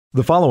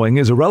The following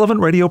is a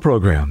relevant radio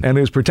program and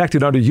is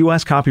protected under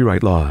U.S.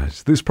 copyright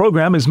laws. This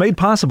program is made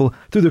possible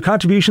through the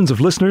contributions of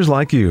listeners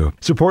like you.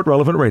 Support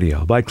Relevant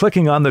Radio by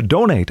clicking on the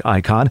donate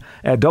icon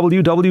at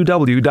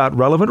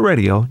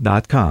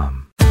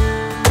www.relevantradio.com.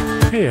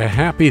 Hey, a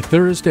happy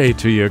Thursday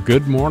to you.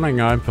 Good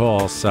morning. I'm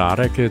Paul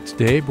Sadek. It's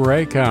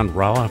Daybreak on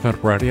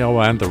Relevant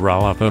Radio and the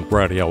Relevant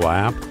Radio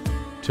app.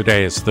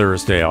 Today is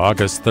Thursday,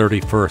 August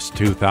 31st,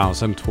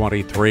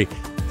 2023.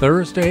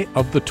 Thursday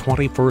of the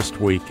 21st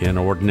week in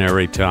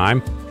Ordinary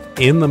Time.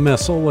 In the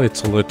Missal,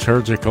 it's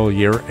liturgical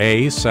year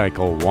A,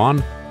 cycle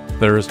 1.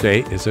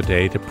 Thursday is a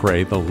day to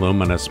pray the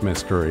luminous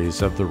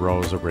mysteries of the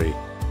Rosary.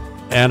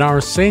 And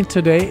our saint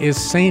today is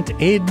Saint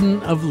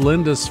Aidan of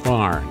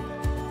Lindisfarne.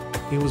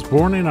 He was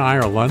born in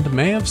Ireland,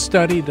 may have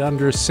studied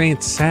under Saint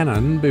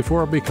Senan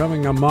before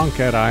becoming a monk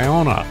at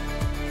Iona.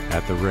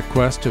 At the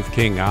request of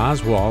King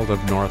Oswald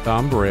of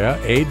Northumbria,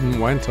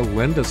 Aidan went to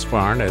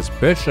Lindisfarne as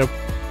bishop,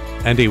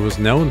 and he was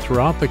known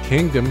throughout the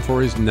kingdom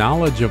for his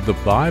knowledge of the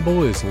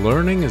Bible, his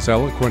learning, his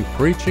eloquent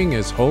preaching,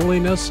 his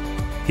holiness,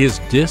 his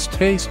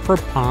distaste for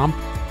pomp,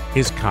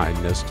 his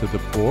kindness to the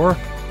poor,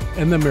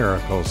 and the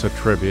miracles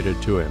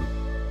attributed to him.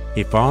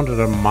 He founded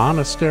a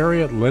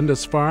monastery at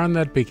Lindisfarne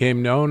that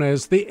became known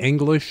as the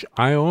English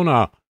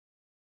Iona,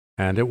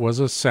 and it was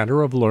a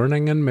center of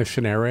learning and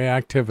missionary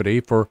activity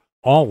for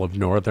all of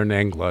northern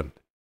England.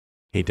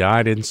 He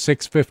died in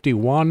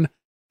 651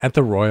 at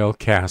the royal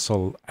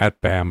castle at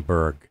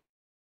Bamberg.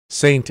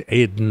 Saint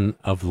Aidan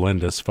of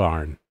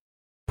Lindisfarne,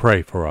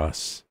 pray for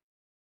us.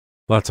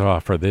 Let's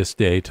offer this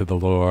day to the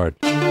Lord.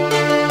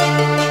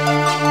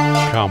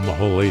 Come,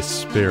 Holy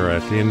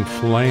Spirit,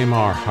 inflame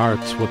our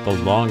hearts with the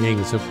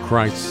longings of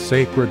Christ's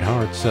Sacred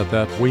Heart, so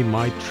that we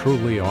might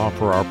truly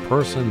offer our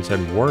persons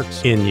and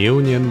works in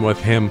union with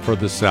Him for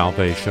the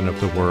salvation of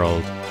the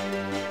world.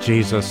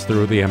 Jesus,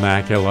 through the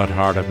Immaculate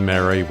Heart of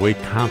Mary, we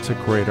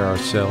consecrate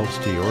ourselves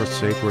to your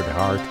Sacred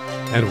Heart,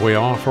 and we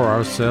offer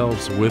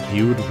ourselves with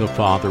you to the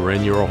Father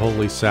in your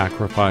holy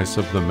sacrifice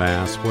of the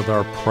Mass, with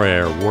our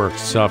prayer,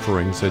 works,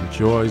 sufferings, and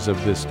joys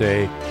of this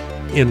day,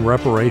 in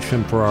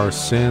reparation for our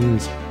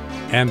sins,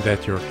 and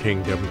that your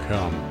kingdom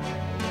come.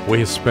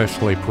 We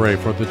especially pray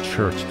for the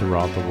Church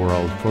throughout the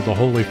world, for the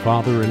Holy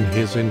Father and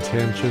his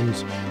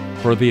intentions,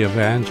 for the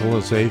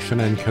evangelization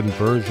and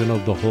conversion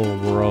of the whole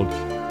world,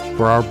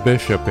 for our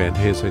bishop and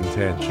his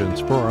intentions,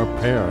 for our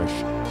parish,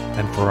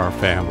 and for our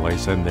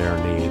families and their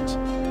needs.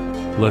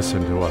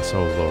 Listen to us,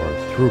 O Lord,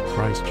 through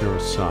Christ your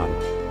Son.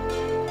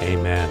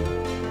 Amen.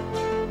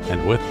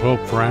 And with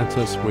Pope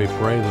Francis, we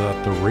pray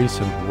that the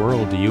recent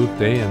World Youth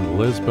Day in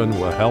Lisbon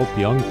will help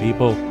young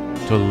people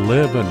to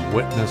live and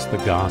witness the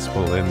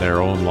gospel in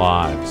their own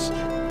lives.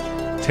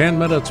 10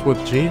 Minutes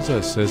with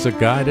Jesus is a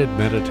guided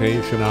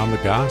meditation on the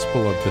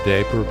gospel of the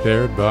day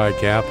prepared by a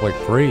Catholic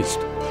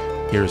priest.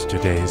 Here's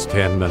today's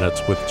 10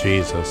 Minutes with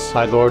Jesus.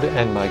 My Lord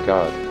and my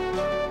God,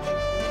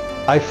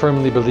 I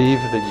firmly believe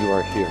that you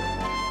are here,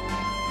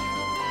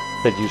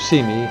 that you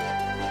see me,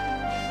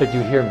 that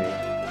you hear me.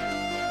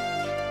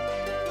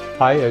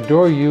 I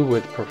adore you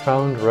with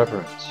profound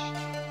reverence.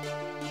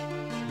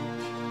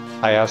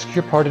 I ask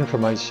your pardon for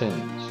my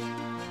sins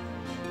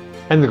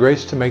and the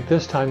grace to make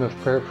this time of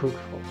prayer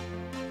fruitful.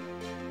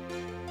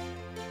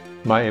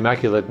 My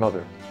Immaculate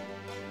Mother,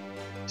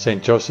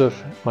 Saint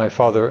Joseph, my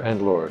Father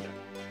and Lord,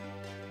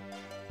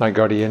 my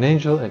guardian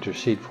angel,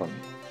 intercede for me.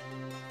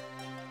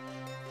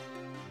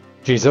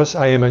 Jesus,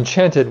 I am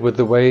enchanted with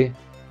the way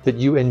that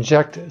you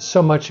inject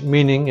so much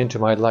meaning into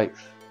my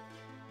life.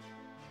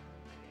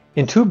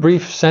 In 2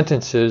 brief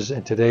sentences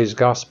in today's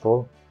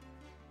Gospel,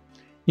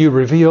 you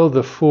reveal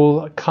the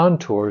full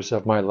contours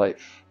of my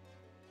life.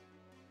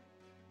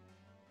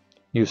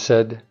 You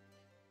said,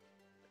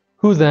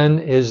 "Who then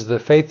is the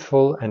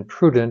faithful and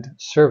prudent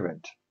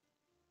servant,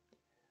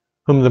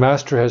 whom the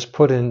master has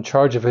put in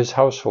charge of his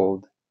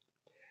household,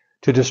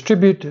 to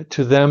distribute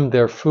to them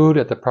their food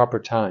at the proper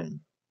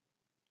time?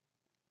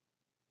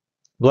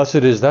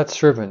 Blessed is that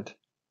servant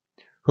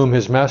whom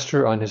his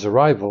master on his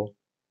arrival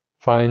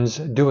finds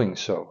doing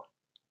so."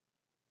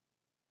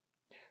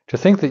 To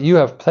think that you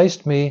have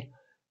placed me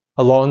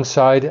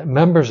alongside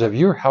members of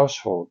your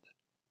household,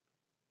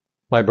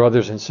 my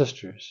brothers and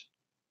sisters,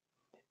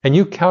 and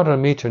you count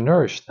on me to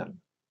nourish them.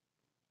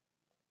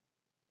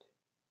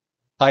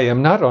 I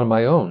am not on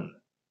my own.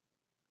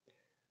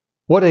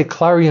 What a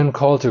clarion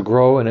call to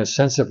grow in a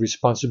sense of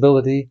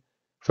responsibility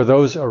for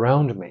those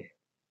around me.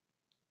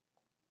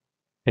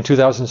 In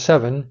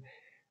 2007,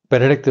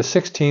 Benedict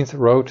XVI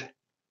wrote,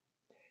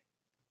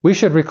 "We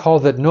should recall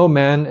that no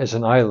man is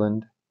an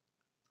island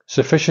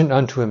sufficient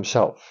unto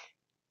himself.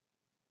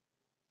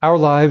 Our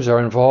lives are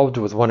involved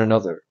with one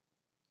another.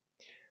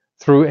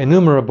 Through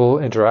innumerable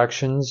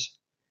interactions,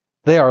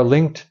 they are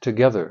linked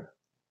together.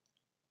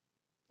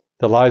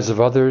 The lives of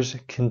others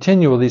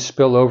continually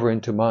spill over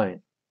into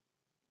mine,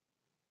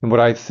 in what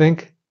I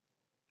think,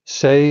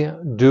 say,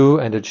 do,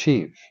 and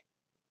achieve.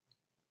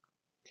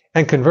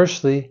 And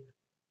conversely,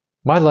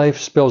 my life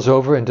spills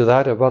over into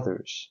that of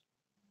others,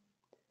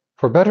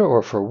 for better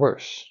or for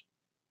worse.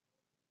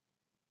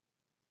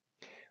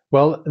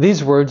 Well,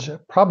 these words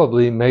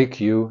probably make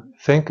you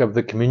think of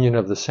the communion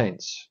of the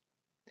saints,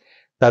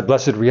 that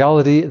blessed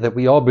reality that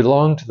we all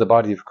belong to the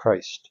body of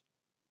Christ.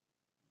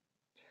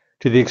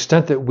 To the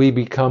extent that we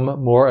become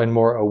more and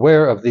more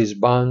aware of these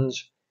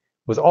bonds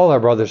with all our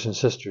brothers and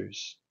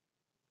sisters,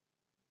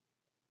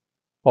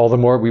 all the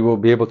more we will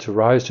be able to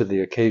rise to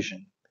the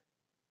occasion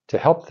to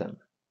help them.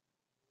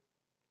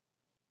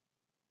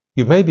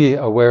 You may be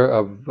aware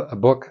of a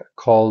book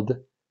called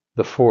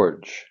The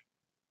Forge.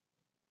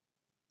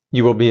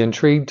 You will be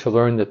intrigued to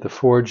learn that the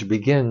forge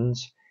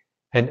begins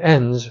and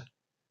ends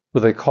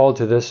with a call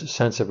to this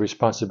sense of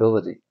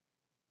responsibility.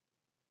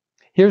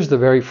 Here's the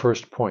very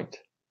first point.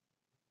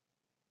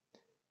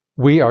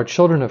 We are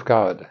children of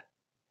God,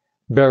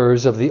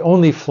 bearers of the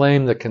only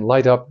flame that can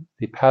light up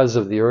the paths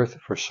of the earth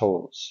for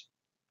souls,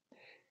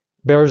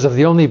 bearers of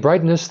the only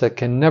brightness that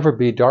can never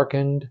be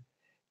darkened,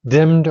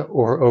 dimmed,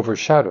 or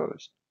overshadowed.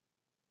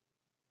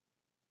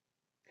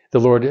 The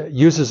Lord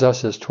uses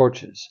us as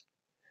torches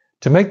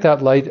to make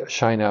that light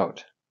shine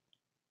out.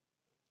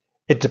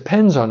 It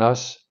depends on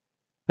us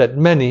that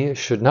many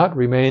should not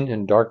remain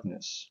in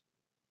darkness,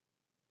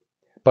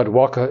 but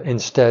walk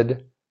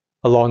instead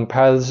along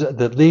paths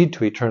that lead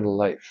to eternal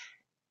life.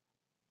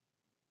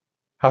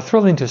 How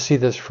thrilling to see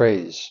this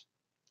phrase,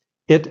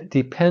 it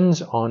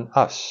depends on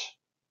us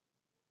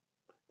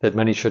that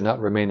many should not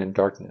remain in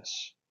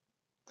darkness.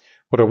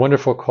 What a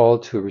wonderful call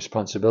to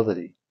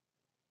responsibility.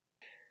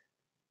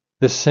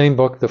 This same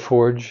book, The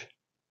Forge,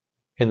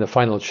 in the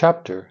final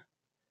chapter,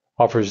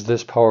 offers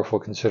this powerful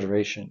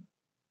consideration.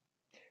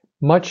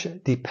 Much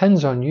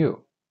depends on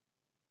you.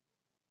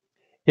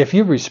 If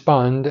you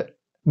respond,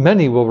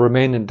 many will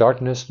remain in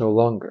darkness no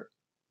longer,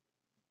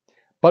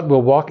 but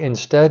will walk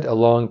instead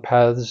along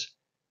paths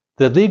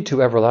that lead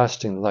to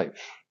everlasting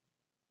life.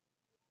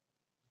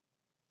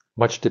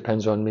 Much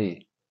depends on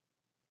me.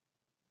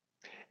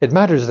 It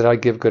matters that I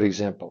give good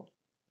example.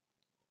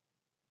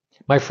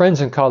 My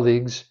friends and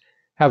colleagues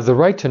have the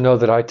right to know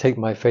that I take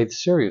my faith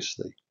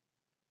seriously.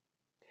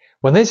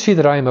 When they see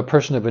that I am a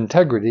person of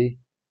integrity,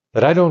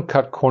 that I don't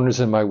cut corners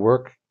in my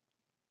work,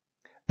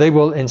 they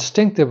will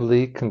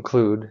instinctively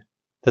conclude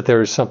that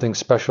there is something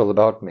special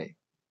about me.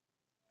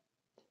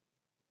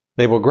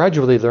 They will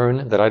gradually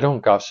learn that I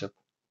don't gossip,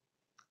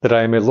 that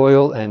I am a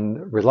loyal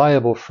and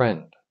reliable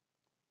friend,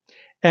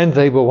 and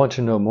they will want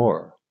to know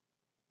more.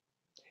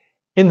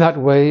 In that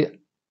way,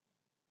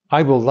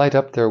 I will light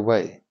up their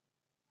way.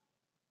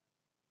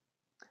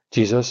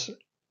 Jesus,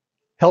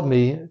 help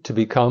me to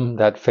become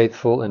that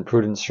faithful and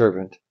prudent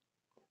servant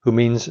who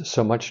means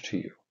so much to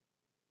you.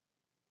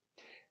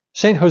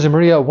 Saint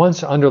Josemaria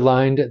once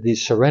underlined the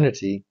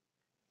serenity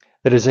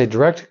that is a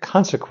direct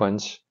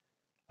consequence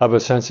of a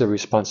sense of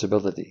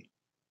responsibility.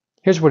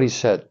 Here's what he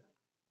said.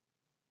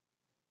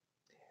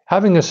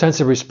 Having a sense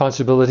of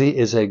responsibility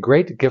is a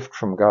great gift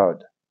from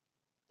God.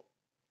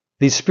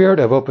 The spirit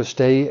of Opus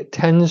Dei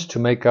tends to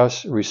make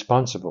us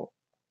responsible,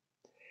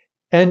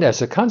 and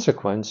as a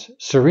consequence,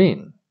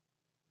 serene.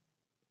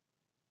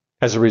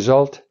 As a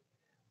result,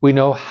 we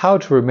know how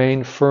to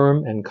remain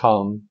firm and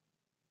calm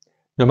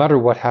no matter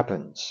what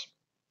happens.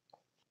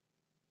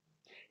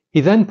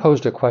 He then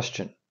posed a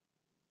question.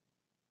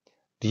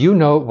 Do you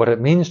know what it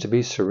means to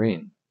be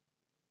serene?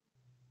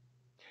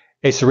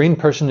 A serene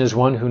person is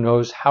one who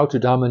knows how to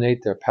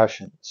dominate their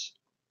passions,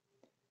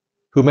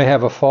 who may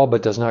have a fall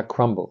but does not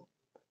crumble,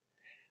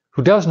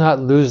 who does not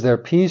lose their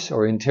peace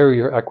or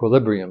interior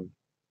equilibrium,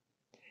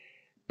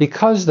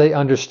 because they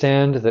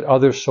understand that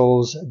other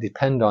souls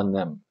depend on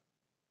them.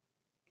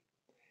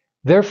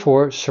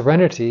 Therefore,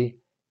 serenity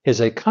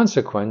is a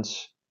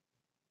consequence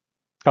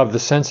of the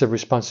sense of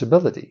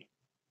responsibility.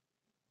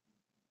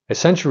 A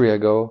century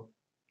ago,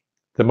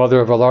 the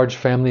mother of a large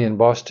family in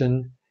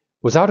Boston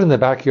was out in the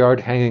backyard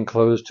hanging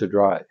clothes to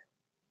dry.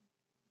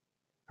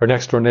 Her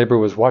next-door neighbor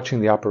was watching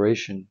the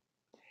operation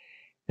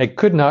and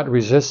could not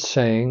resist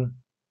saying,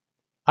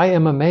 "I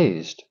am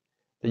amazed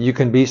that you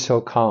can be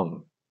so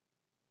calm,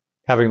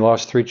 having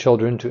lost 3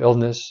 children to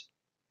illness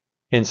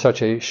in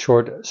such a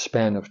short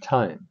span of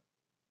time."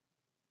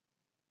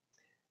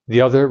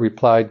 The other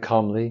replied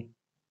calmly,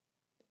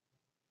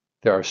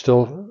 "There are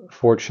still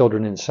 4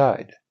 children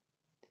inside.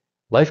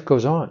 Life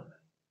goes on."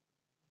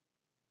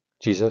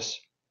 Jesus,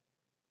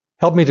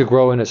 help me to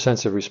grow in a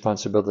sense of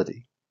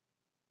responsibility.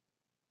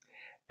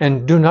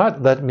 And do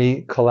not let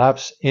me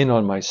collapse in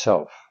on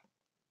myself,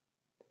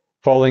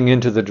 falling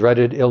into the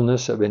dreaded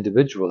illness of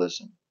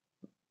individualism.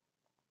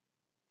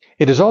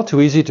 It is all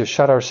too easy to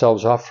shut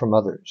ourselves off from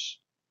others.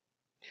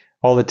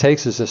 All it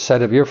takes is a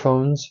set of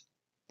earphones,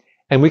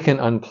 and we can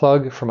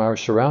unplug from our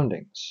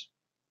surroundings.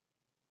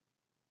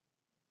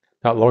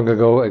 Not long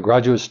ago, a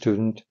graduate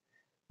student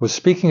was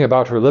speaking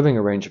about her living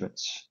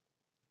arrangements.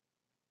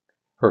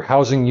 Her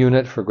housing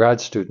unit for grad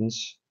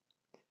students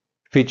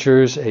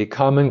features a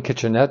common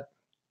kitchenette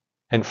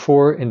and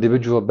 4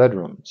 individual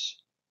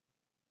bedrooms.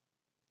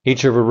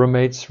 Each of her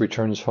roommates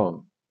returns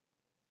home,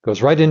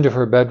 goes right into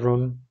her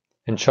bedroom,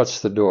 and shuts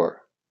the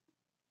door.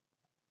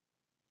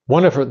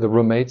 One of the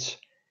roommates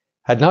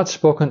had not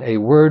spoken a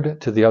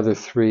word to the other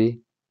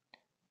 3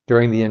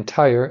 during the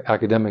entire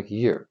academic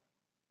year.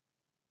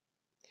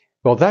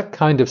 Well, that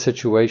kind of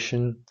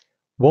situation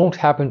won't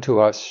happen to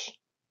us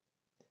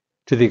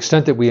to the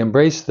extent that we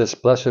embrace this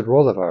blessed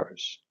role of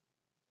ours.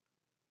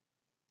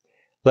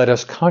 Let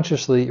us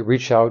consciously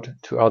reach out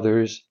to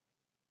others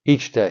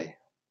each day,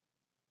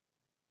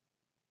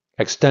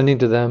 extending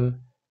to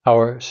them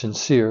our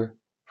sincere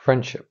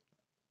friendship.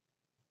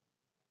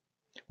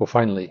 Well,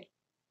 finally,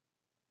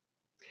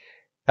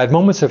 at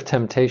moments of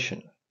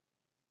temptation,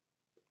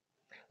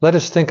 let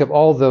us think of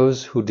all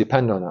those who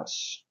depend on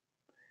us.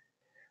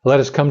 Let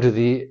us come to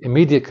the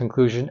immediate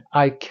conclusion,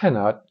 I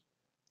cannot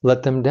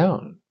let them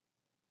down.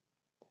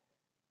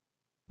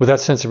 With that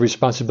sense of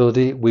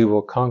responsibility, we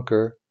will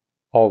conquer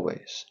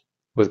always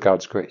with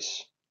God's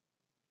grace.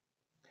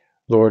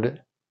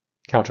 Lord,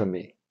 count on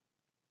me.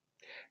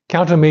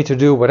 Count on me to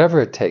do whatever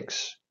it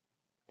takes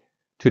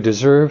to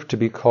deserve to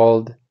be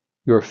called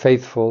your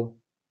faithful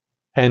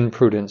and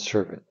prudent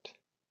servant.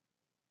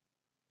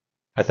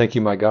 I thank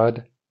you, my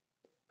God,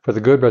 for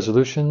the good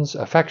resolutions,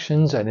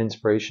 affections, and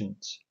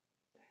inspirations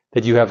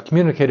that you have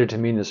communicated to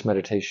me in this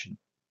meditation.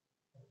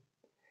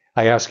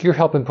 I ask your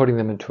help in putting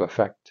them into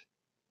effect.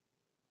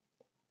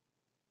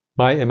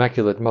 My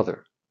Immaculate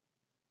Mother,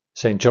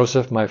 Saint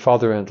Joseph, my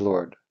Father and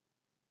Lord,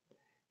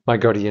 my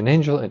guardian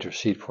angel,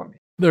 intercede for me.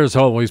 There's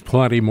always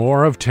plenty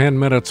more of 10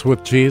 Minutes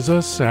with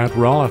Jesus at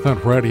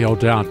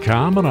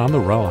relevantradio.com and on the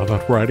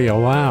Relevant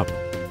Radio app.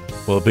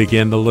 We'll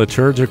begin the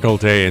liturgical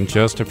day in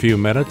just a few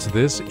minutes.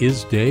 This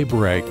is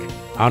Daybreak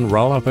on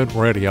Relevant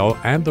Radio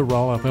and the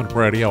Relevant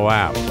Radio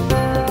app.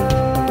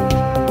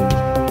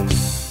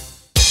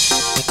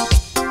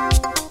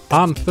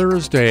 On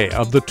Thursday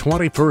of the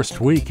 21st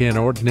week in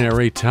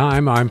Ordinary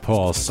Time, I'm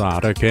Paul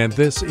Sadek, and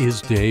this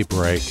is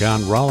Daybreak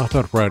on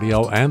Relevant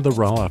Radio and the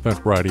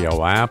Relevant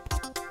Radio app.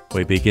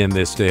 We begin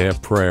this day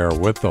of prayer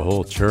with the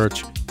whole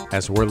church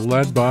as we're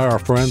led by our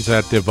friends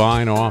at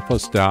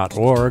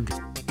divineoffice.org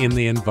in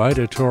the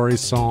invitatory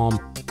psalm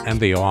and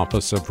the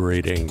office of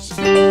readings.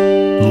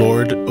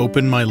 Lord,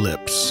 open my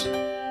lips,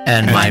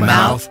 and my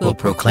mouth will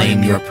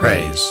proclaim your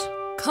praise.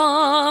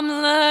 Come,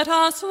 let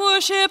us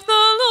worship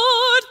the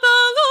Lord.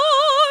 The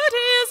Lord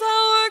is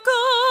our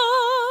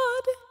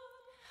God.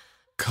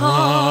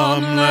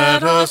 Come,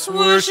 let us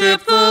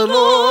worship the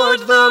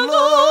Lord. The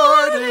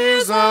Lord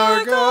is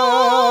our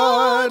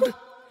God.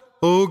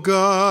 O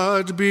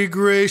God, be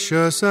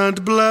gracious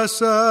and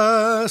bless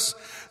us,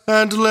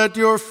 and let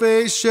your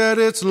face shed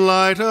its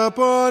light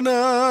upon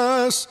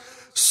us.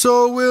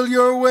 So will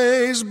your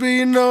ways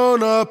be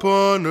known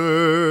upon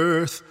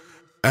earth,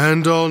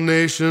 and all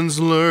nations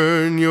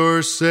learn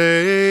your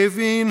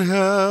saving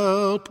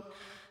help.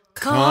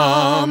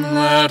 Come,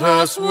 let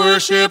us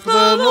worship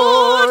the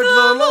Lord.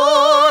 The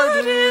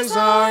Lord is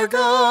our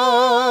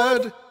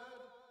God.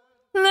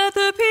 Let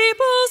the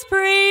peoples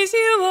praise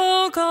you,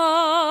 O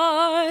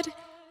God.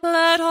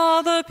 Let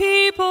all the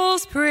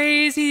peoples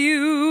praise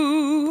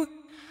you.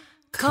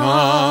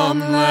 Come,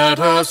 let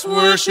us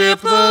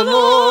worship the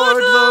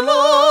Lord. The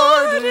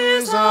Lord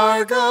is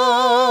our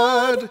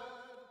God.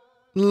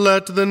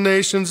 Let the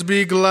nations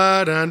be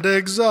glad and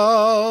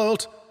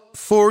exult,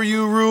 for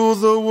you rule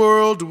the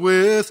world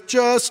with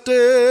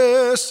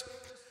justice.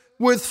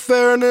 With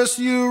fairness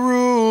you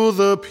rule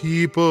the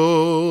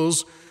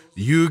peoples.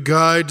 You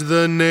guide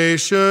the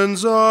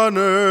nations on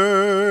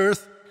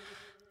earth.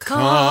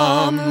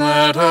 Come,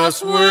 let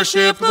us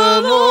worship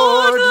the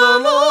Lord. The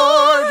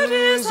Lord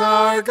is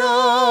our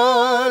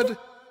God.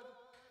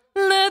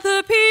 Let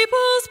the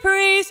peoples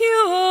praise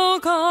you, O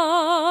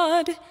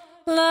God.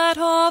 Let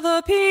all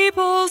the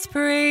peoples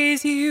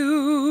praise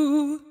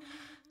you.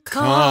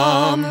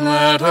 Come,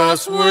 let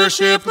us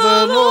worship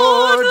the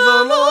Lord.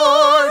 The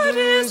Lord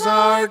is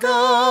our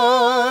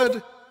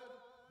God.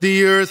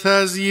 The earth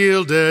has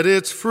yielded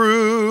its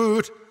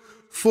fruit,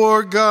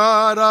 for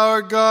God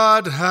our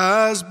God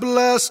has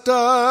blessed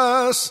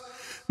us.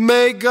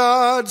 May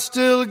God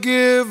still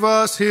give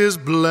us his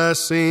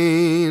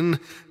blessing,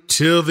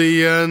 till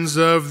the ends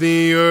of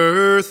the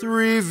earth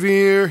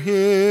revere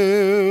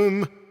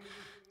him.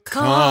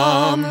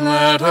 Come,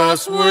 let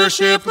us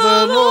worship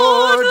the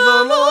Lord.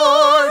 The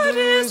Lord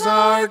is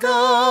our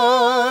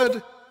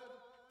God.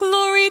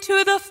 Glory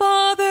to the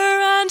Father,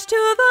 and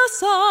to the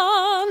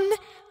Son,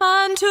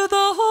 and to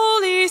the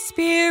Holy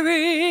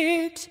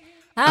Spirit,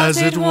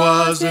 as it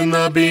was in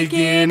the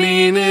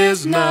beginning,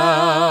 is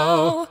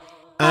now,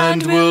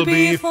 and will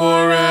be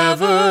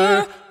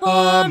forever.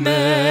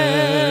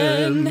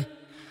 Amen.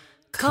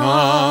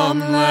 Come,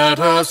 let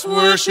us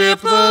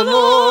worship the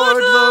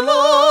Lord. The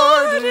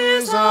Lord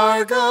is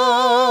our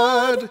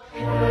God.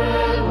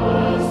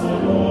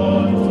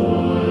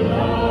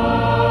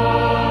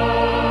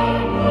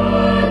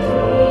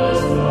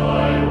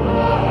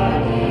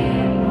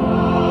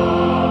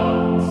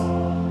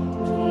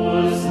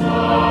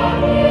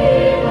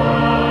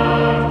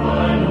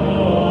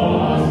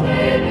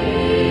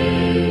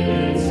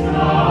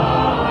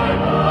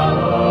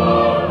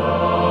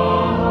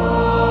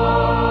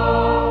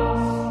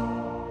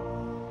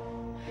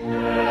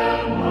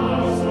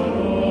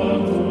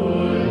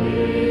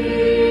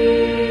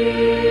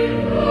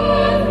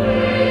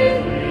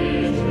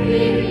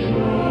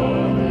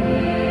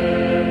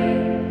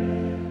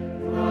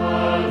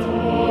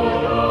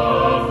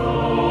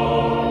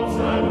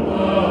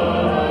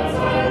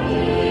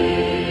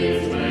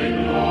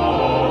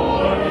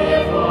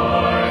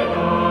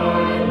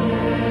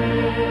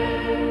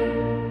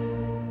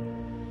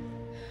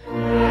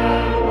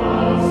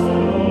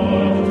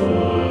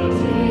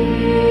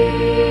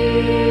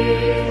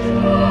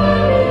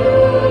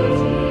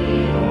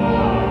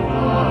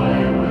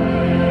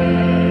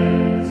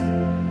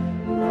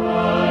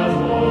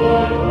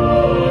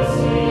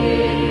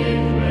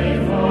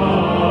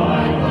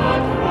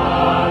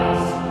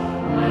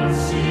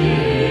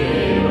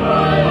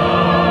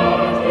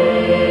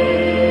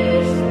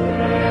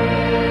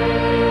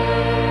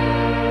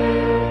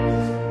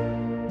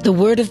 The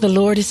word of the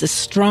Lord is a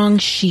strong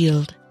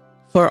shield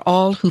for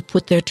all who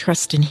put their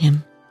trust in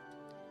him.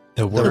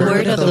 The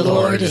word of the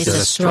Lord is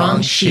a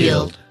strong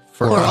shield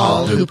for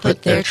all who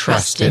put their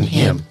trust in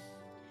him.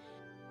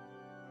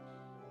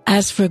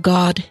 As for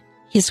God,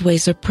 his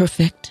ways are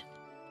perfect.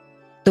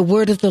 The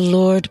word of the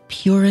Lord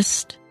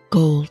purest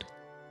gold.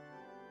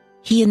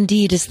 He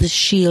indeed is the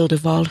shield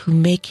of all who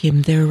make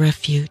him their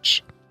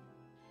refuge.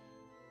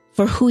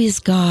 For who is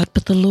God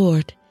but the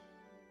Lord?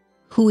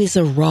 Who is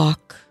a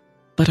rock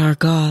but our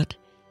God?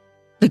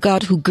 The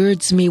God who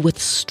girds me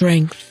with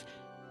strength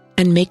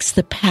and makes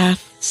the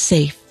path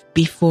safe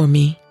before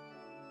me.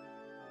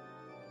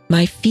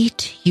 My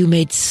feet you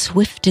made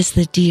swift as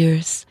the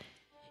deer's.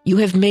 You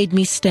have made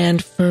me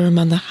stand firm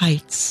on the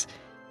heights.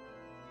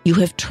 You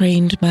have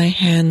trained my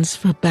hands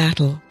for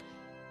battle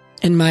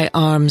and my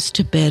arms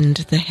to bend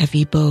the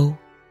heavy bow.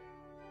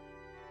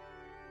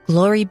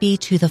 Glory be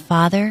to the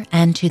Father,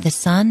 and to the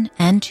Son,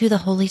 and to the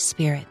Holy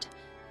Spirit.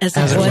 As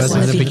it was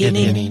in the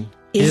beginning,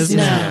 is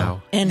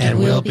now, and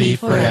will be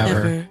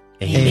forever.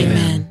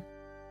 Amen.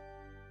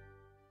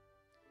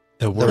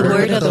 The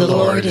word of the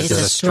Lord is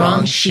a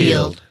strong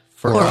shield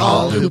for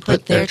all who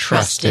put their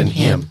trust in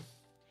him.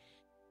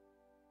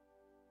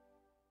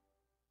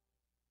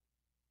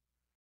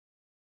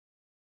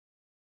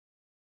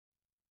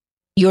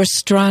 Your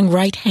strong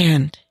right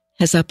hand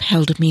has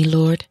upheld me,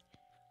 Lord.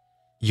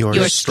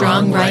 Your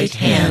strong right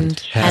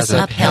hand has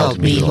upheld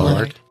me,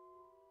 Lord.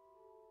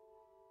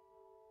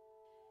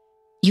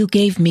 You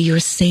gave me your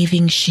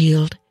saving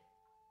shield.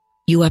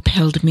 You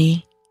upheld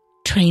me,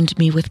 trained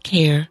me with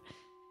care.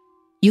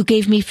 You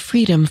gave me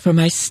freedom for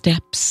my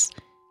steps.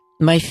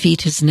 My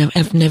feet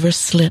have never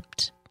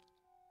slipped.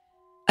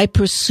 I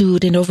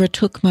pursued and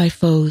overtook my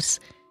foes,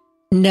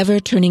 never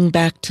turning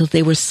back till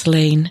they were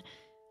slain.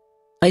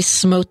 I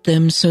smote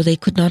them so they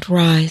could not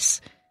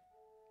rise.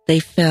 They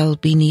fell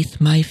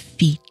beneath my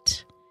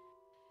feet.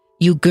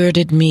 You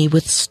girded me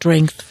with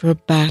strength for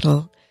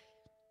battle.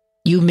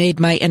 You made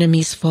my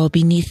enemies fall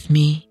beneath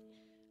me.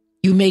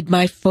 You made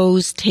my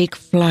foes take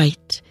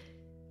flight.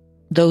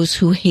 Those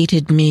who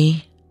hated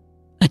me,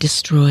 I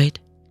destroyed.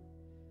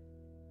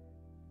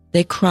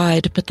 They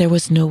cried, but there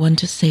was no one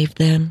to save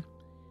them.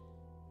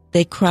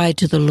 They cried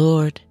to the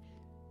Lord,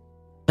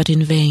 but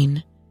in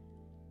vain.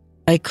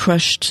 I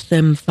crushed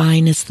them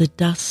fine as the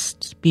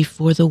dust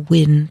before the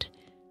wind,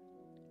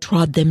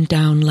 trod them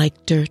down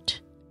like dirt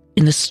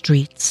in the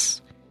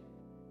streets.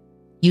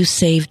 You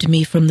saved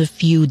me from the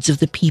feuds of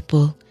the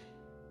people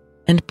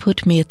and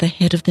put me at the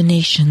head of the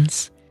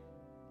nations.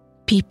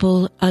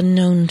 People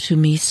unknown to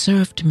me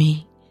served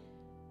me.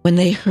 When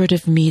they heard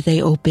of me,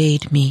 they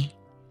obeyed me.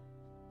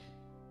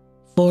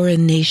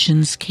 Foreign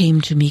nations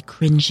came to me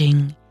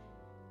cringing.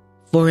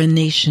 Foreign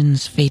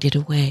nations faded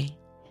away.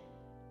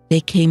 They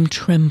came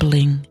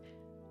trembling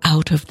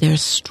out of their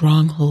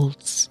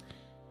strongholds.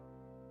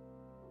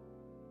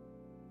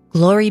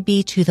 Glory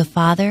be to the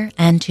Father,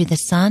 and to the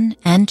Son,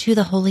 and to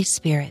the Holy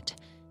Spirit.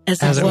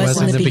 As it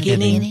was in the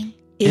beginning,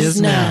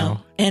 is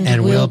now,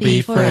 and will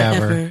be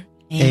forever.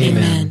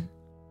 Amen.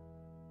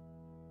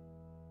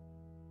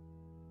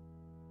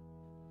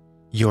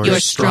 Your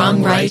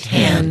strong right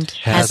hand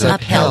has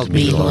upheld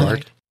me,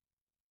 Lord.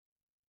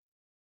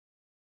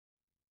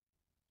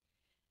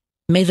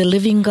 May the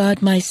living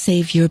God, my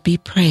Savior, be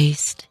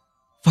praised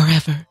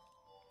forever.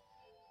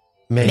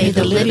 May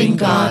the living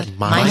God,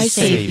 my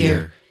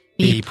Savior,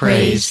 be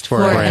praised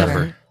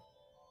forever.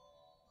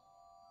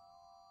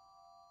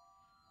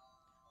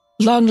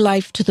 Long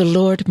life to the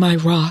Lord, my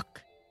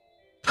rock.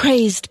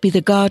 Praised be the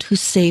God who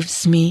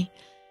saves me,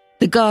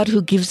 the God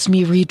who gives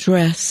me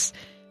redress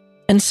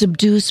and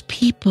subdues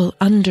people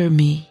under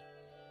me.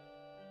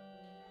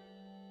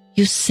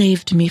 You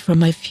saved me from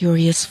my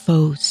furious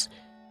foes.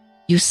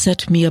 You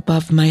set me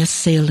above my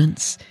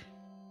assailants.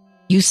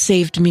 You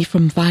saved me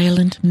from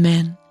violent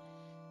men.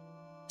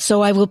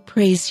 So I will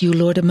praise you,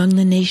 Lord, among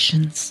the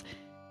nations.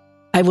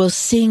 I will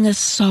sing a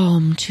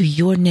psalm to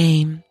your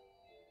name.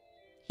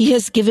 He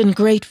has given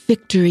great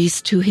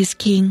victories to his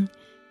king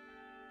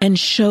and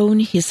shown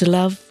his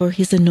love for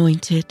his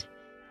anointed,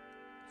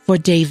 for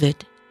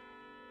David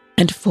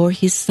and for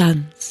his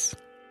sons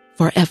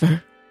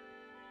forever.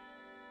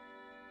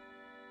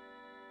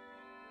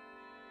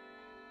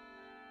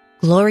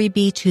 Glory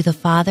be to the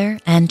Father,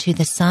 and to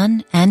the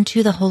Son, and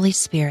to the Holy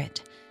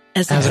Spirit.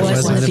 As it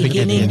was in the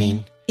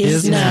beginning,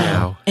 is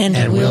now,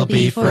 and will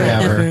be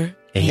forever.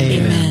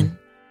 Amen.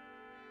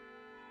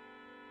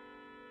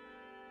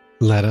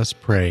 Let us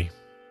pray.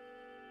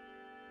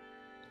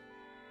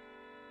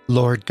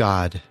 Lord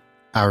God,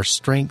 our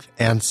strength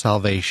and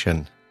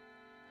salvation,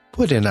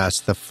 put in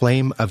us the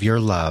flame of your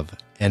love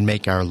and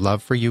make our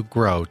love for you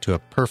grow to a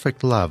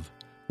perfect love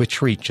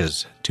which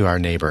reaches to our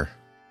neighbor.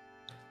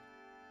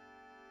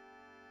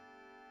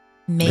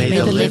 May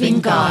the living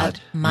God,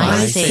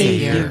 my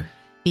Savior,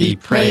 be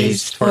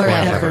praised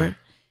forever.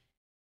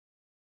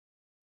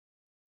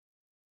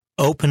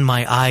 Open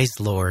my eyes,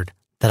 Lord,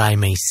 that I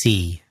may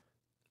see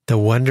the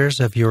wonders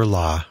of your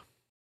law.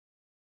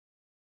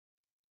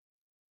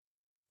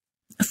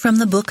 From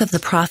the book of the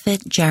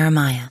prophet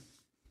Jeremiah.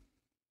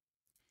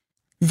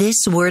 This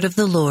word of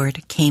the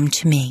Lord came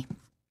to me.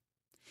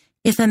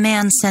 If a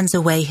man sends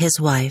away his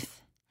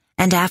wife,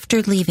 and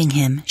after leaving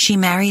him she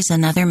marries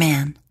another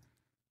man,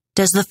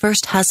 does the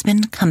first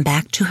husband come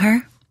back to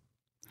her?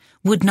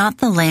 Would not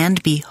the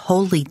land be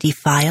wholly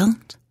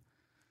defiled?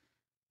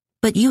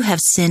 But you have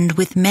sinned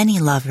with many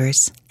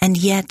lovers, and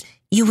yet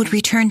you would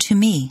return to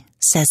me,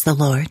 says the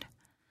Lord.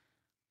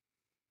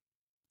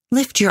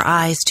 Lift your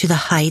eyes to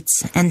the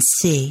heights and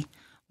see,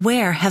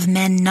 where have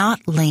men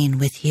not lain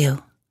with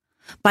you?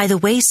 By the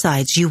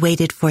waysides you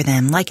waited for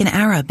them like an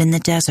Arab in the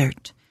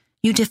desert.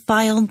 You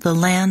defiled the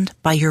land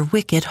by your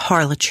wicked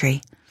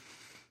harlotry.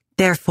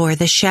 Therefore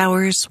the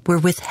showers were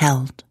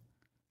withheld.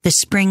 The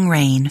spring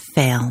rain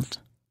failed.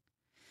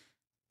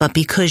 But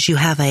because you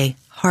have a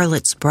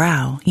harlot's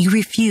brow, you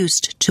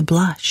refused to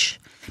blush.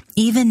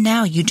 Even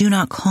now you do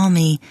not call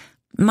me,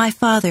 my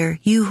father,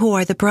 you who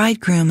are the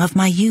bridegroom of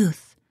my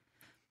youth.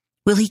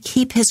 Will he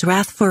keep his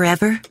wrath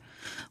forever?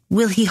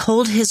 Will he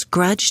hold his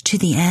grudge to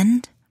the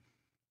end?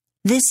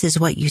 This is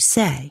what you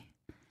say,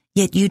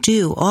 yet you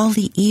do all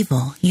the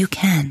evil you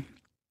can.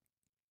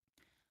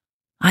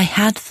 I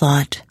had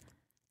thought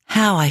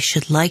how I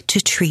should like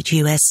to treat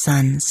you as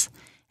sons,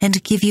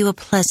 and give you a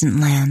pleasant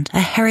land, a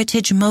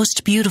heritage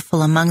most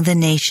beautiful among the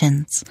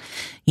nations.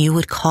 You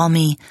would call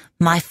me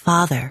my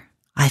father,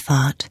 I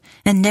thought,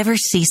 and never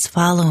cease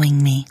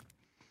following me.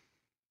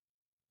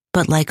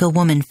 But like a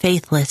woman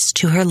faithless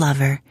to her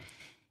lover,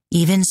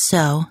 even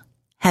so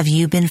have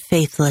you been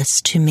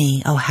faithless to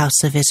me, O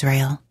house of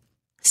Israel,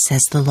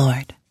 says the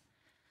Lord.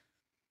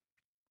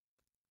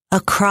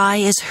 A cry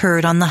is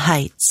heard on the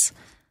heights,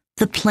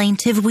 the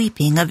plaintive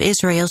weeping of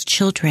Israel's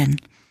children,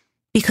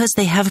 because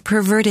they have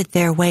perverted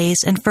their ways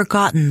and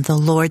forgotten the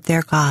Lord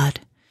their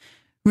God.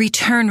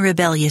 Return,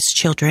 rebellious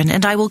children,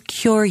 and I will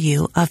cure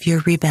you of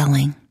your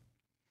rebelling.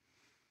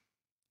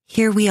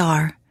 Here we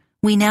are.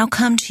 We now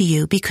come to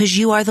you because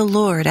you are the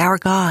Lord our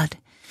God.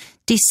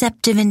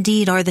 Deceptive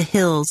indeed are the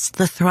hills,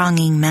 the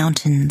thronging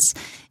mountains.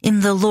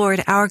 In the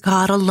Lord our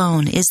God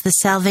alone is the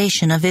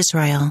salvation of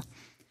Israel.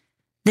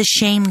 The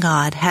shame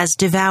God has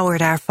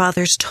devoured our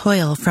fathers'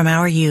 toil from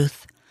our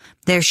youth,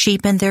 their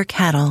sheep and their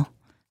cattle,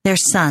 their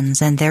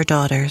sons and their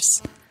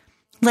daughters.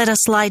 Let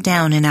us lie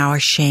down in our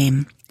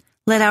shame.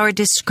 Let our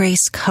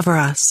disgrace cover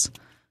us,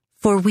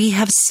 for we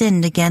have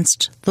sinned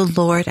against the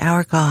Lord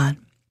our God.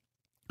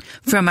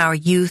 From our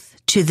youth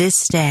to this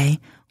day,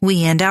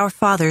 we and our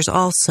fathers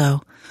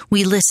also,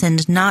 we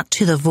listened not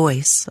to the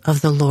voice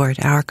of the Lord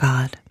our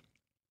God.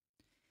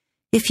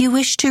 If you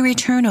wish to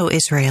return, O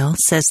Israel,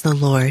 says the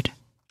Lord,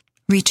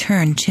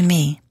 return to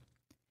me.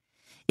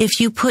 If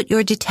you put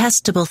your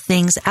detestable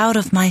things out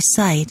of my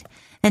sight,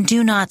 and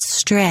do not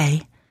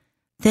stray,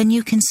 then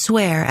you can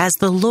swear as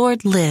the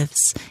Lord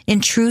lives,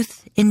 in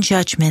truth, in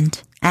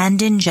judgment,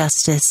 and in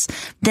justice.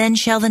 Then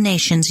shall the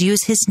nations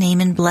use his name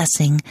in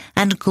blessing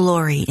and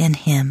glory in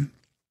him.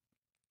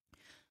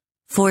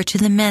 For to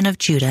the men of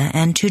Judah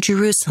and to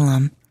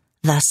Jerusalem,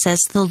 thus says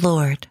the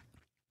Lord,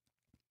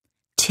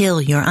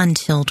 till your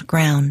untilled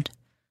ground,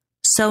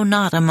 sow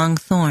not among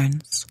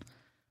thorns.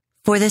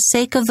 For the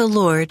sake of the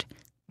Lord,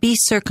 be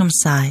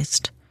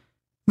circumcised.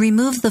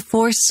 Remove the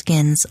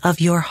foreskins of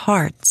your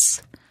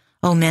hearts,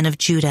 O men of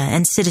Judah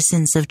and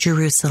citizens of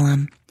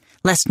Jerusalem,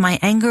 lest my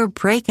anger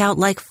break out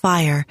like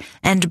fire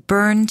and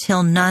burn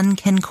till none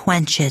can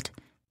quench it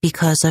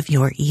because of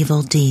your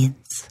evil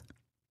deeds.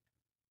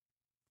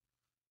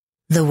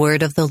 The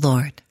word of the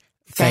Lord.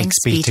 Thanks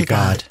be to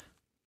God.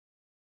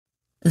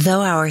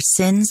 Though our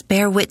sins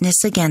bear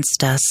witness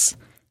against us,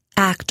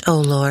 act, O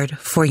Lord,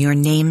 for your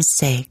name's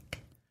sake.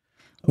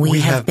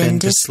 We have been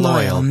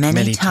disloyal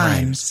many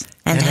times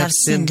and have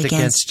sinned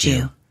against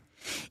you.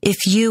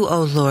 If you,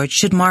 O Lord,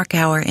 should mark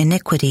our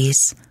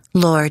iniquities,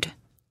 Lord,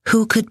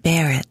 who could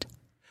bear it?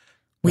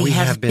 We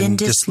have been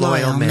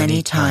disloyal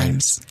many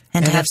times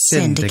and have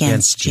sinned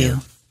against you.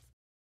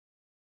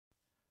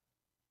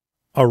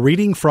 A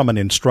reading from an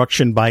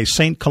instruction by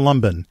St.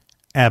 Columban,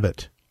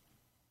 Abbot.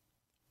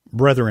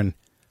 Brethren,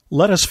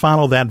 let us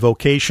follow that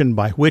vocation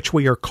by which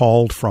we are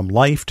called from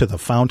life to the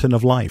fountain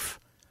of life.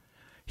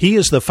 He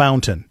is the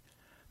fountain,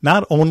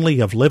 not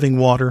only of living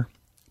water,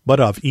 but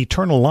of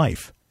eternal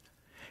life.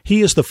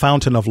 He is the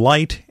fountain of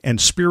light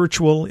and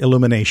spiritual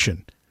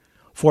illumination.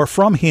 For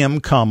from him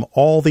come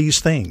all these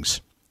things,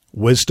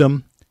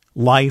 wisdom,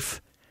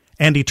 life,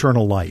 and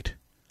eternal light.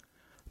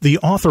 The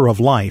author of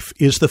life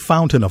is the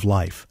fountain of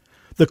life.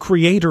 The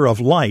creator of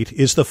light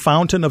is the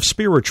fountain of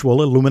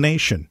spiritual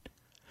illumination.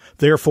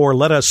 Therefore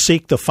let us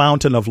seek the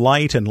fountain of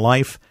light and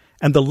life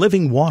and the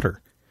living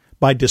water,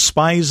 by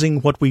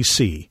despising what we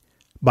see,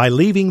 by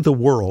leaving the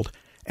world,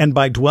 and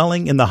by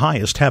dwelling in the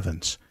highest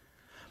heavens.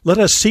 Let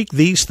us seek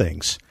these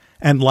things,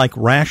 and like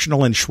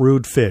rational and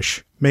shrewd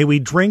fish, may we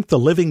drink the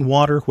living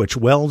water which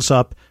wells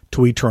up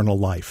to eternal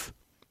life.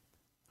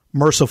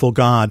 Merciful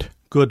God,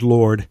 good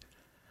Lord,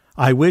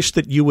 I wish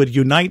that you would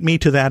unite me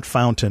to that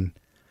fountain,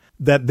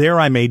 that there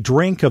I may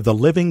drink of the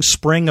living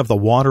spring of the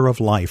water of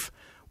life,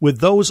 with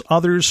those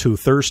others who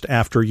thirst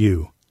after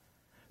you.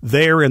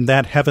 There in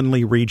that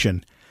heavenly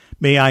region,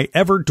 May I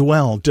ever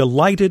dwell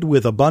delighted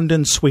with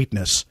abundant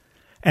sweetness,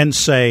 and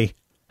say,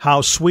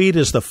 how sweet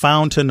is the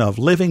fountain of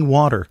living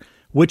water,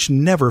 which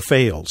never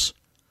fails,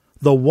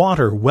 the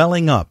water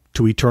welling up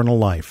to eternal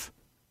life.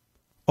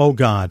 O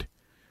God,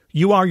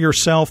 you are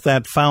yourself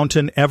that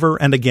fountain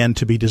ever and again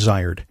to be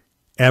desired,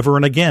 ever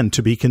and again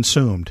to be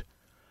consumed.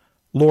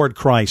 Lord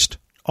Christ,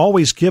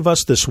 always give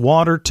us this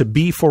water to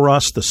be for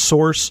us the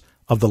source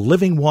of the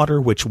living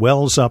water which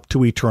wells up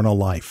to eternal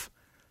life.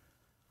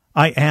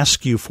 I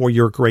ask you for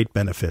your great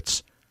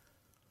benefits.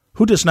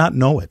 Who does not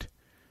know it?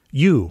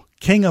 You,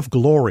 King of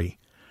glory,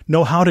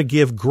 know how to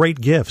give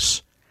great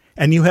gifts,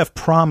 and you have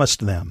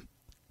promised them.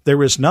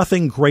 There is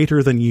nothing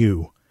greater than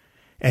you,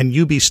 and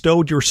you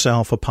bestowed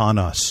yourself upon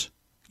us.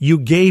 You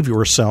gave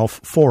yourself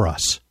for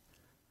us.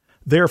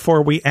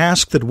 Therefore we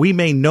ask that we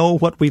may know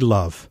what we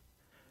love,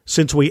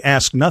 since we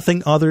ask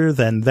nothing other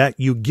than that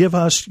you give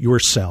us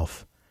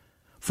yourself.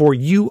 For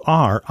you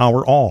are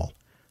our all,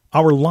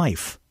 our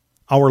life,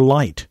 our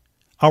light,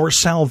 our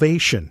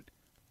salvation,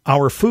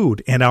 our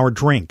food and our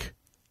drink,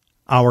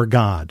 our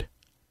God.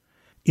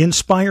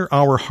 Inspire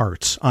our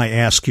hearts, I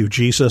ask you,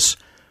 Jesus,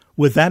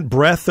 with that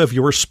breath of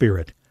your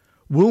Spirit.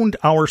 Wound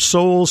our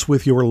souls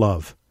with your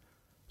love,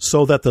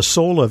 so that the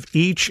soul of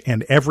each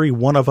and every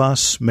one of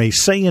us may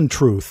say in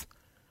truth,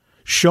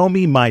 show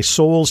me my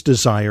soul's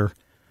desire,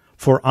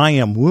 for I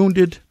am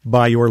wounded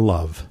by your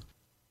love.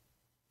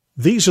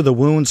 These are the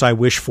wounds I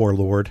wish for,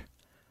 Lord.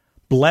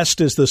 Blessed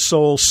is the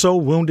soul so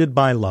wounded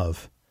by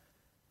love.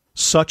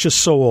 Such a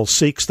soul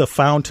seeks the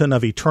fountain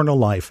of eternal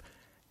life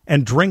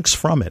and drinks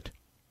from it,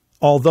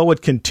 although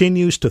it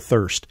continues to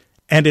thirst,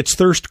 and its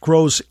thirst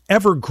grows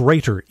ever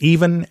greater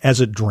even as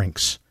it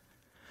drinks.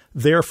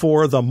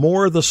 Therefore, the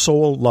more the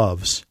soul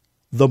loves,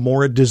 the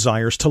more it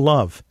desires to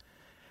love,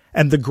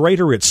 and the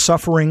greater its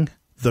suffering,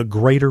 the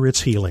greater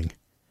its healing.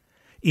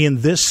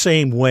 In this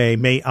same way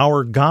may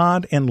our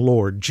God and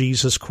Lord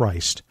Jesus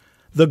Christ,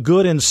 the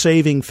good and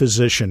saving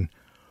physician,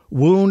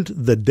 wound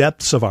the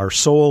depths of our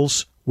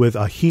souls with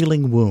a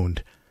healing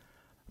wound.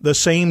 The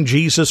same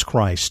Jesus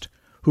Christ,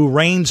 who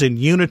reigns in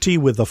unity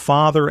with the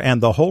Father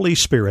and the Holy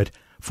Spirit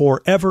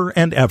forever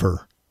and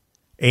ever.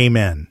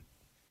 Amen.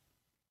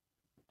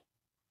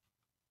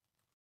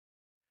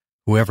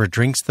 Whoever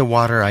drinks the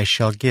water I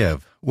shall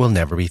give will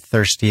never be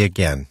thirsty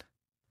again.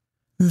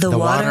 The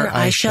water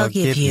I shall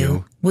give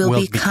you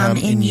will become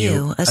in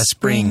you a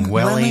spring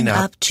welling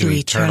up to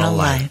eternal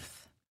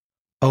life.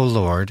 O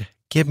Lord,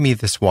 give me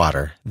this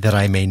water, that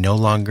I may no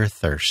longer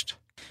thirst.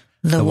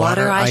 The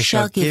water I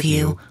shall give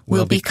you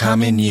will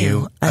become in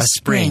you a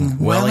spring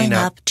welling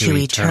up to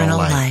eternal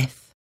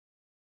life.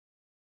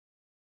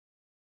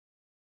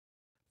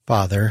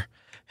 Father,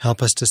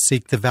 help us to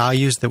seek the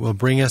values that will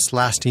bring us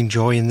lasting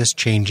joy in this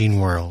changing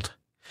world.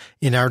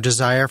 In our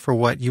desire for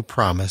what you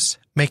promise,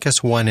 make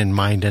us one in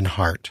mind and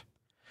heart.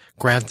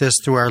 Grant this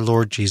through our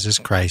Lord Jesus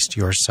Christ,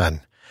 your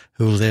Son,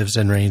 who lives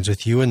and reigns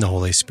with you in the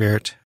Holy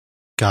Spirit,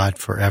 God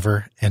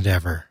forever and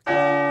ever.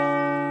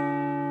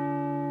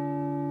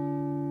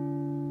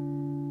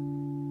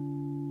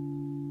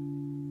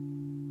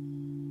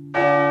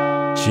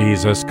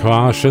 Jesus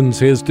cautions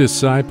his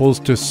disciples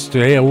to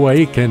stay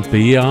awake and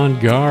be on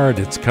guard.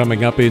 It's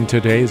coming up in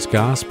today's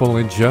Gospel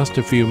in just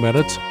a few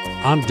minutes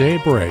on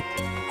Daybreak,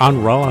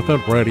 on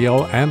Relevant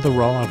Radio and the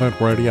Relevant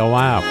Radio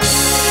app.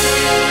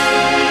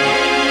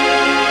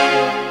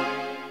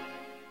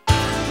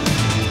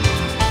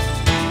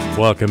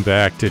 Welcome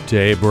back to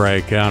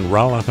Daybreak on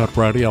Relevant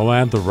Radio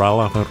and the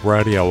Relevant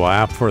Radio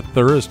app for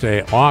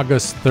Thursday,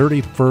 August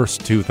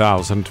 31st,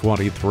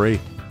 2023.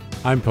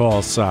 I'm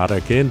Paul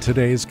Sadek. In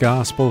today's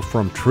Gospel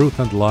from Truth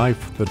and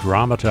Life, the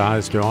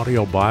dramatized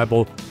audio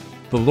Bible,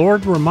 the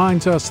Lord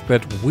reminds us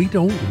that we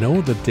don't know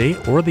the day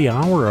or the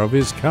hour of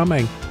His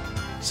coming,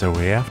 so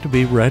we have to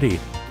be ready.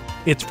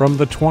 It's from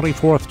the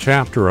 24th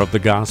chapter of the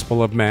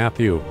Gospel of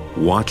Matthew.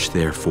 Watch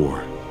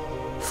therefore,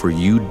 for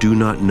you do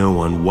not know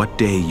on what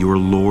day your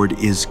Lord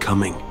is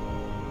coming.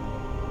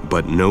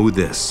 But know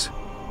this,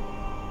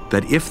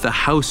 that if the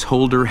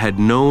householder had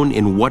known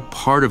in what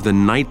part of the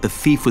night the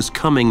thief was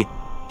coming,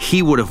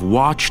 he would have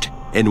watched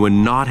and would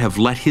not have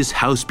let his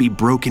house be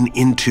broken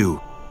into.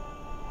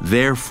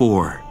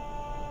 Therefore,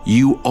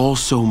 you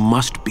also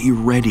must be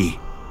ready,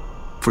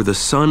 for the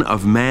Son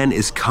of Man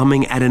is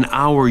coming at an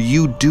hour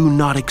you do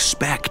not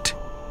expect.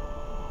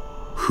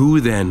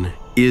 Who then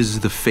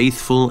is the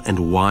faithful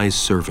and wise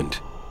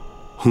servant,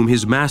 whom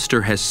his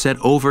master has set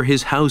over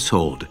his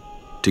household,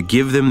 to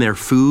give them their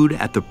food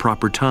at the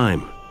proper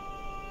time?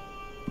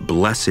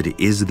 Blessed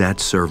is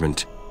that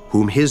servant,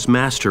 whom his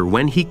master,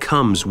 when he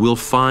comes, will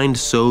find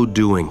so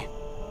doing.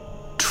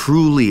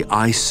 Truly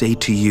I say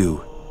to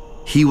you,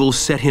 he will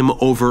set him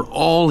over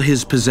all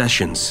his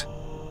possessions.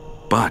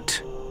 But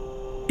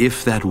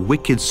if that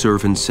wicked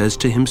servant says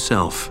to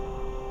himself,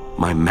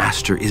 my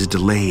master is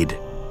delayed,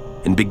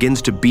 and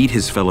begins to beat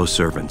his fellow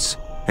servants,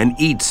 and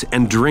eats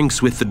and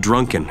drinks with the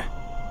drunken,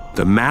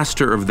 the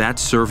master of that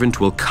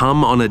servant will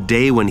come on a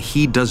day when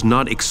he does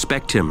not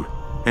expect him,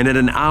 and at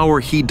an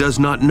hour he does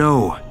not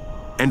know,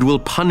 and will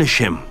punish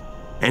him,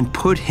 and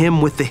put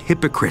him with the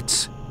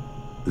hypocrites.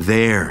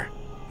 There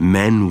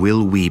men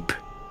will weep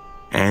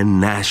and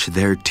gnash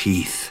their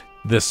teeth.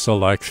 This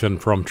selection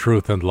from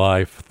Truth and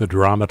Life, the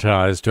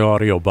dramatized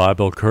audio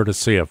Bible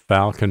courtesy of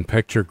Falcon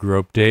Picture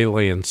Group,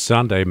 daily and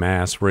Sunday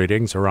Mass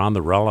readings are on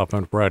the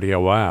Relevant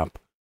Radio app.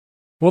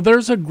 Well,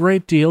 there's a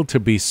great deal to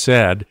be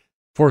said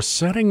for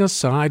setting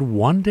aside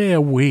one day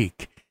a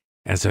week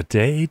as a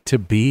day to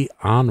be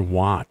on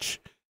watch.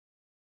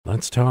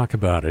 Let's talk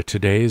about it.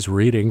 Today's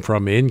reading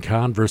from In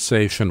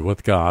Conversation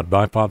with God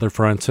by Father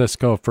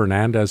Francisco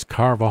Fernandez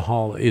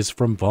Carvajal is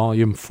from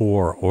Volume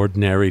 4,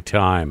 Ordinary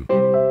Time.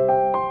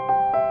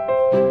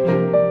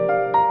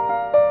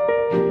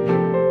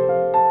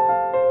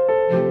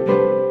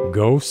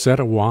 Go set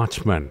a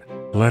watchman.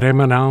 Let him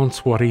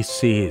announce what he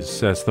sees,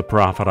 says the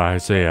prophet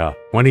Isaiah.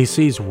 When he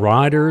sees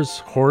riders,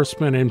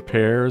 horsemen in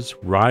pairs,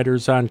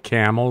 riders on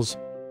camels,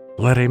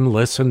 let him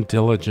listen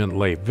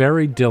diligently,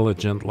 very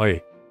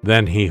diligently.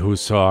 Then he who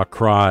saw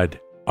cried,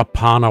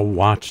 Upon a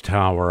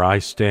watchtower I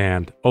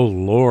stand, O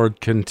Lord,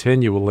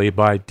 continually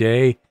by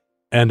day,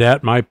 and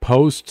at my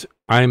post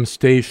I am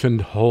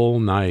stationed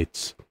whole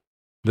nights.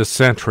 The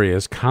sentry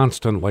is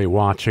constantly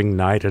watching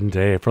night and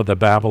day for the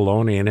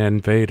Babylonian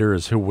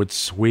invaders who would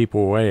sweep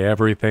away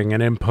everything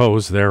and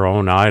impose their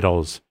own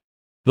idols.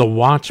 The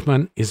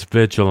watchman is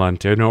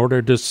vigilant in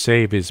order to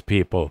save his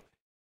people.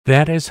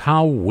 That is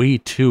how we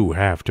too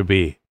have to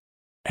be.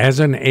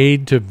 As an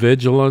aid to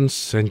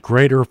vigilance and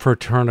greater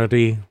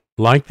fraternity,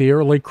 like the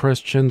early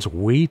Christians,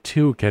 we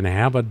too can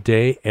have a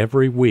day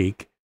every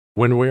week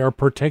when we are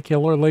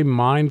particularly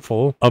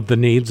mindful of the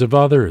needs of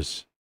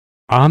others.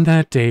 On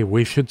that day,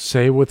 we should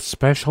say with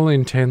special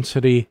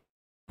intensity,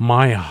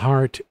 My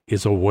heart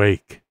is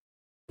awake.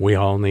 We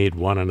all need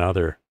one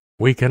another.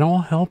 We can all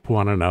help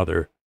one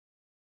another.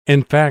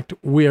 In fact,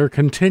 we are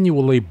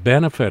continually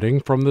benefiting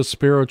from the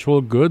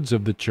spiritual goods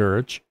of the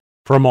Church,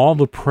 from all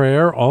the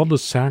prayer, all the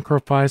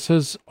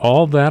sacrifices,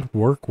 all that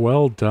work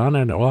well done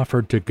and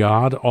offered to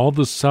God, all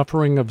the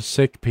suffering of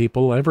sick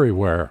people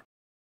everywhere.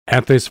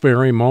 At this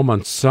very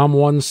moment,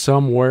 someone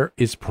somewhere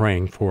is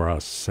praying for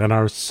us, and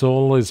our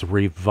soul is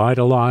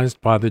revitalized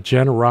by the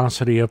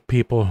generosity of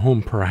people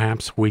whom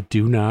perhaps we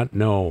do not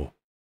know,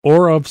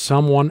 or of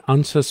someone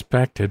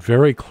unsuspected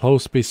very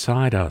close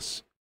beside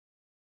us.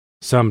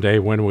 Someday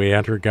when we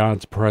enter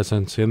God's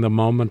presence in the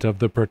moment of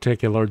the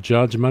particular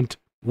judgment,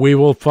 we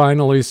will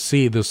finally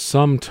see the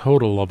sum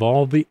total of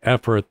all the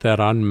effort that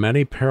on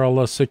many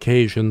perilous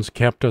occasions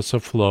kept us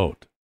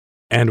afloat,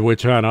 and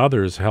which on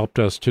others helped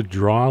us to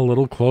draw a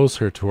little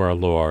closer to our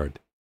Lord.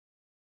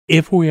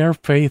 If we are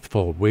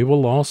faithful, we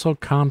will also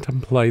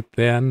contemplate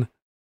then,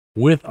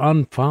 with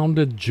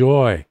unfounded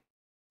joy,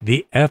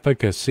 the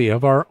efficacy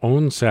of our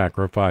own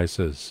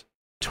sacrifices,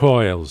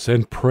 toils,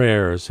 and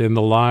prayers in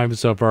the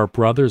lives of our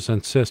brothers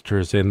and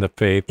sisters in the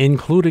faith,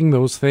 including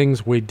those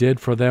things we did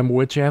for them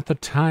which at the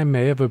time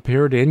may have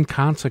appeared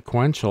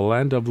inconsequential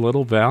and of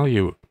little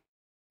value.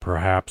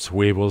 Perhaps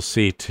we will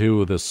see,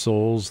 too, the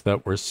souls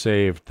that were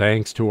saved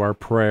thanks to our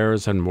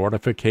prayers and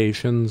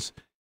mortifications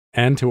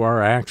and to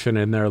our action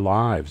in their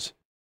lives.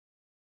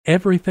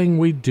 Everything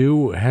we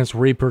do has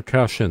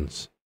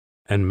repercussions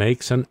and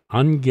makes an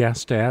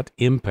unguessed-at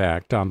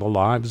impact on the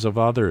lives of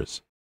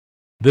others.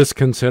 This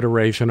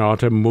consideration ought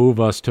to move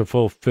us to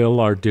fulfill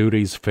our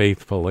duties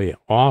faithfully,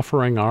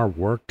 offering our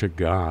work to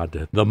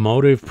God, the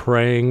motive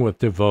praying with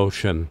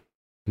devotion,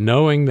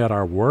 knowing that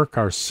our work,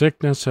 our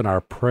sickness, and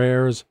our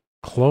prayers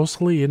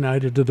closely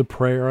united to the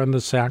prayer and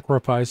the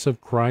sacrifice of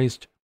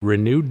Christ,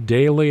 renewed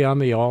daily on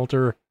the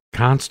altar,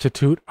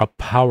 constitute a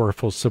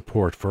powerful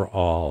support for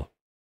all.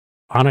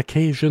 On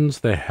occasions,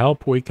 the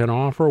help we can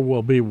offer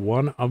will be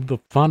one of the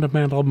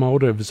fundamental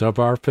motives of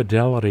our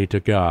fidelity to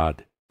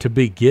God, to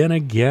begin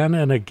again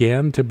and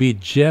again to be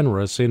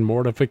generous in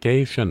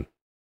mortification.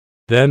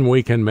 Then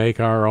we can make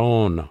our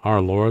own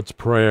our Lord's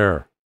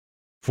Prayer.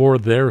 For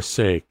their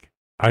sake,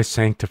 I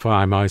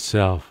sanctify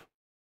myself.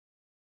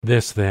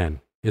 This,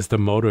 then, is the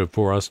motive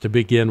for us to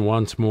begin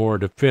once more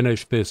to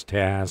finish this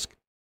task,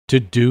 to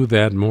do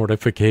that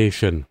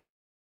mortification.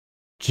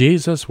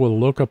 Jesus will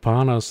look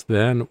upon us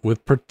then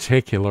with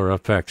particular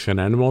affection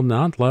and will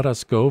not let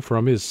us go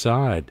from his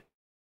side.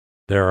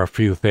 There are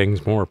few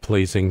things more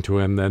pleasing to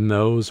him than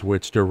those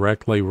which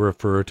directly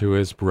refer to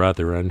his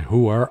brethren,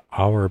 who are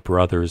our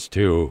brothers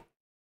too.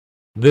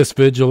 This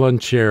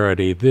vigilant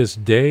charity, this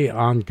day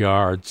on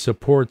guard,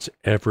 supports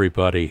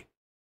everybody.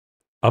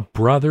 A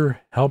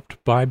brother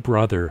helped by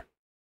brother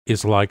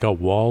is like a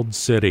walled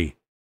city.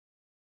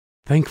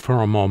 Think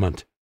for a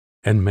moment,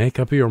 and make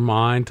up your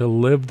mind to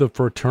live the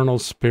fraternal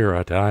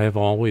spirit I have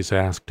always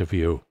asked of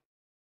you.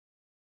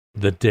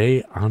 The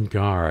day on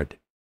guard,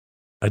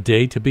 a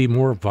day to be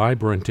more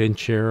vibrant in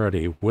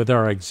charity, with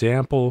our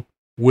example,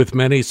 with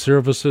many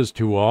services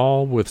to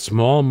all, with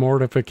small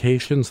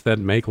mortifications that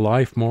make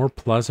life more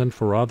pleasant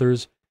for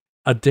others,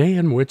 a day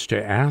in which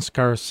to ask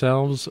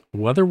ourselves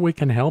whether we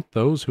can help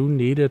those who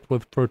need it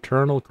with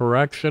fraternal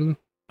correction,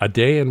 a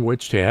day in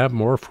which to have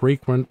more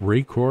frequent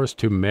recourse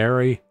to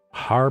Mary,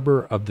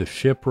 harbor of the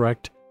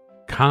shipwrecked,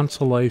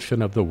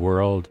 consolation of the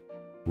world,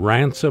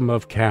 ransom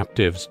of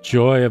captives,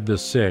 joy of the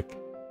sick,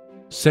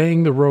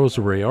 saying the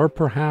rosary, or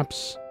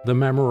perhaps the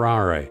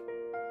memorare,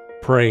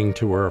 praying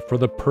to her for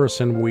the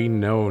person we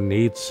know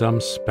needs some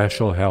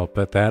special help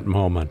at that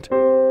moment.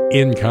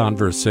 In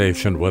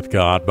Conversation with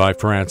God by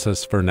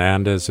Francis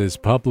Fernandez is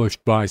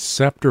published by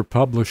Scepter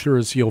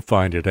Publishers. You'll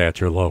find it at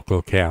your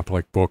local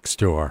Catholic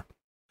bookstore.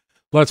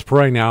 Let's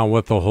pray now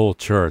with the whole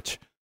church.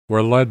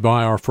 We're led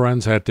by our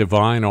friends at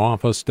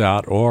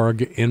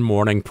divineoffice.org in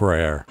morning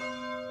prayer.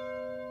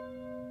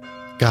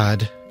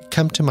 God,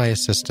 come to my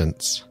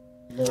assistance.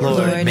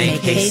 Lord,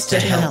 make haste to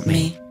help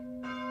me.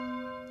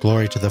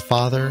 Glory to the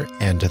Father,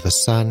 and to the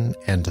Son,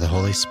 and to the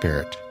Holy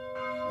Spirit.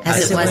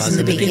 As it was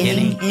in the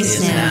beginning,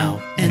 is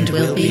now, and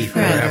will be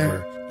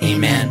forever.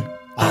 Amen.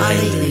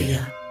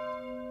 Alleluia.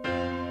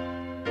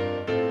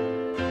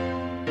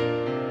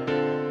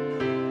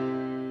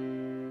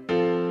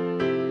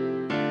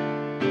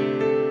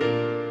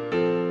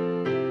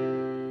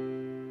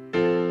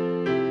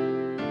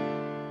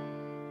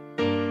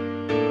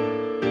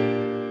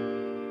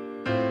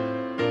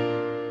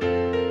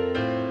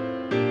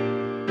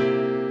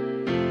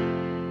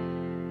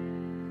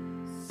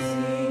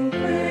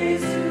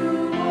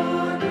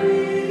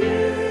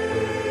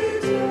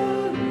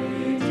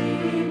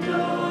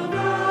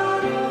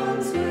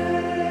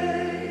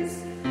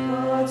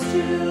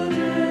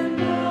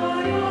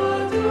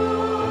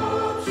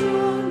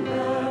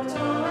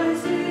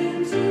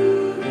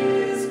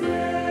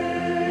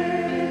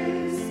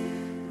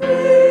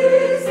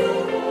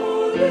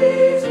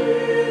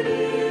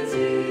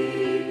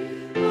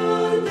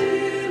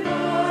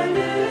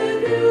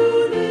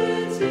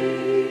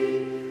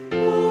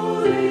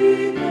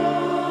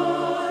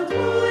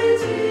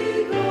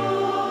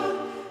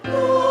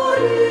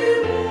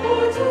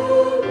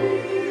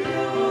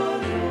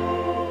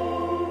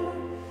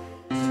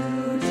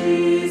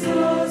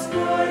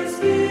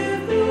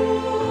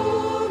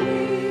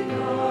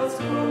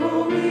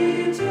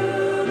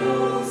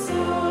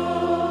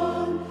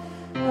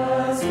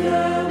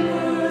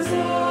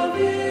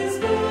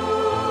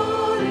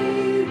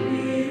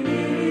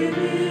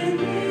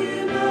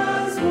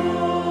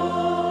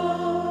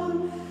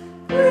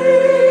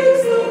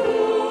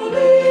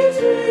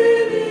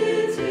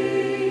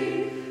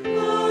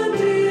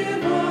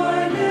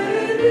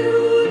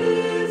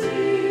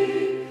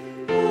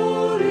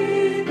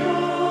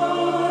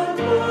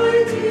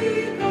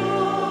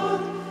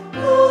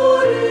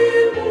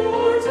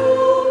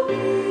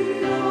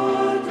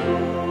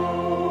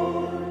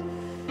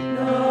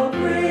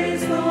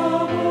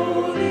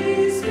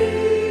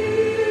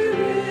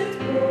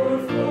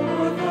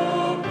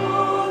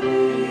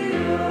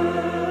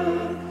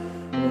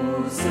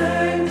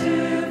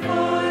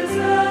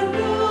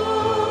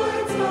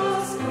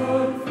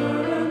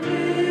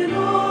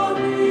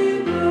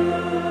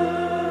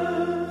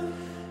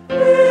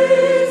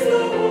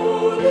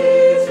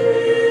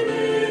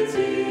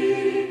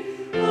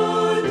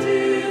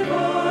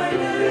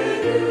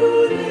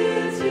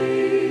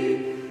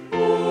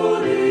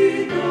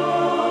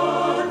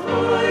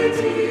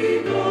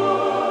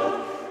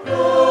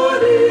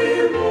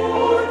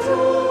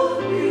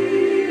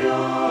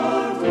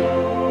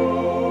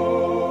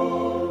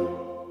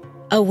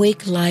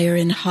 Awake, lyre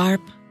and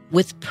harp,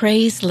 with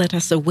praise let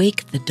us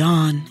awake the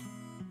dawn.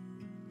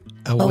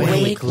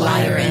 Awake,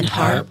 lyre and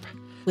harp,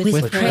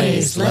 with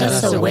praise let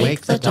us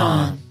awake the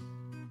dawn.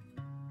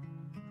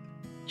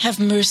 Have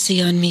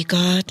mercy on me,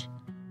 God,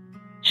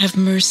 have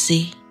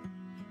mercy,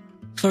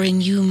 for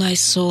in you my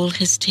soul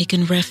has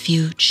taken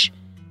refuge.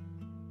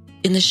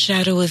 In the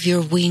shadow of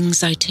your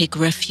wings I take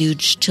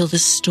refuge till the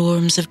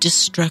storms of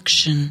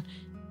destruction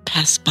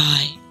pass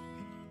by.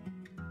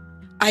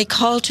 I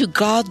call to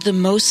God the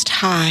Most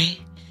High,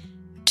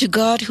 to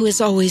God who has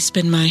always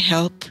been my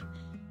help.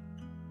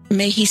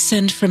 May he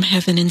send from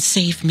heaven and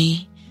save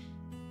me,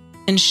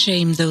 and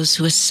shame those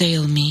who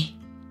assail me.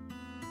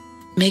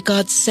 May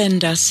God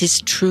send us his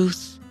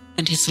truth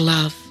and his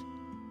love.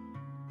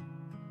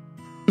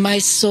 My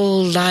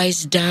soul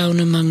lies down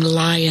among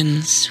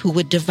lions who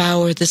would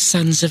devour the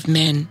sons of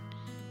men.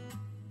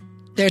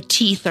 Their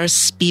teeth are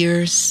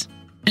spears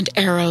and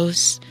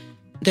arrows,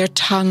 their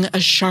tongue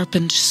a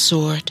sharpened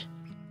sword.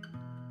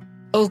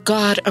 O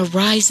God,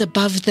 arise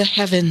above the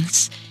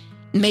heavens.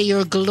 May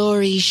your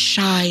glory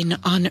shine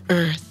on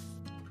earth.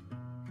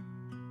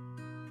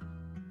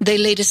 They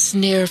laid a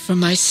snare for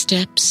my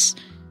steps.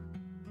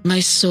 My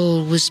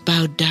soul was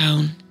bowed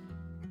down.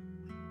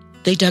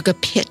 They dug a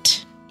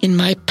pit in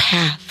my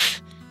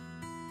path,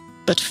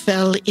 but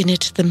fell in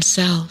it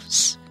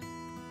themselves.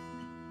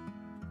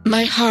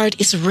 My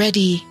heart is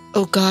ready,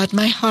 O God,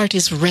 my heart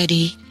is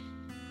ready.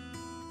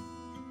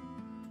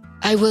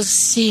 I will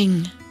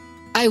sing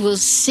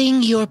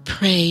your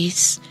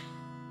praise.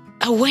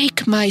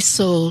 Awake, my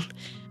soul,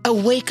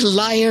 awake,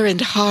 lyre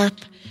and harp.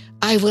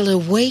 I will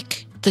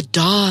awake the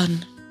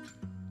dawn.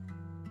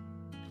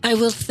 I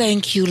will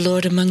thank you,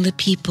 Lord, among the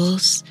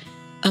peoples.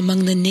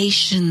 Among the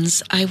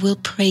nations I will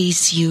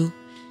praise you.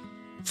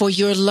 For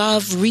your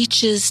love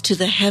reaches to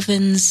the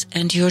heavens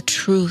and your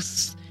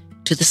truth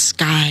to the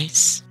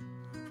skies.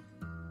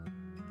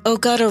 O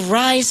God,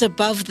 arise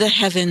above the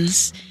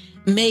heavens.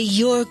 May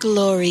your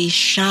glory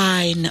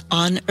shine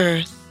on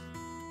earth.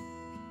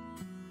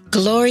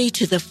 Glory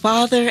to the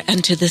Father,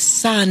 and to the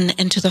Son,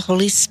 and to the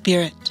Holy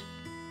Spirit.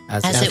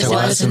 As it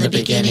was in the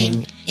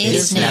beginning,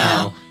 is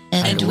now,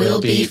 and will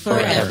be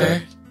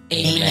forever.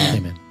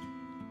 Amen.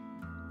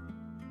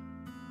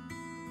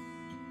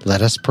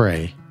 Let us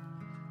pray.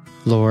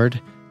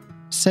 Lord,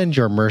 send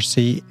your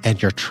mercy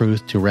and your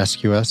truth to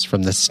rescue us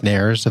from the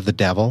snares of the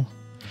devil,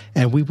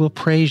 and we will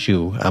praise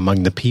you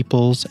among the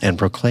peoples and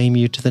proclaim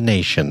you to the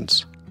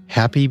nations,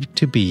 happy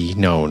to be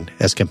known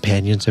as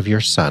companions of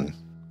your Son.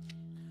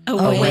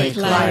 Awake,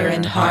 lyre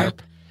and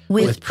harp,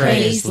 with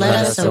praise let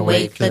us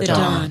awake the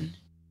dawn.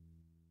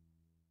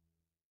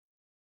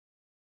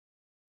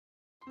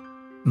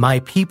 My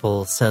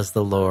people, says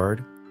the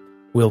Lord,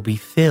 will be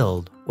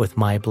filled with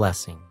my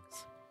blessings.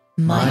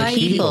 My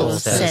people,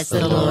 says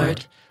the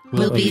Lord,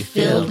 will be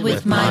filled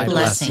with my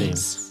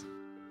blessings.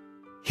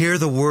 Hear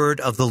the word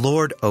of the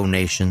Lord, O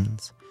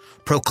nations.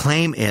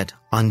 Proclaim it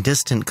on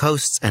distant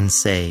coasts and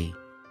say,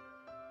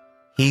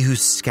 He who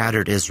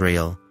scattered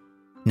Israel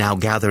now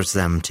gathers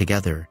them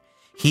together.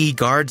 He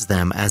guards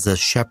them as a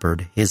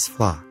shepherd his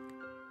flock.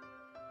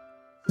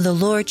 The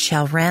Lord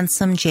shall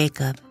ransom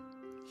Jacob.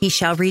 He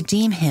shall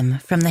redeem him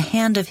from the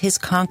hand of his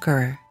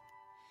conqueror.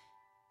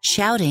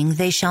 Shouting,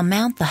 they shall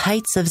mount the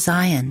heights of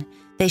Zion.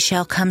 They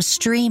shall come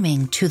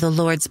streaming to the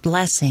Lord's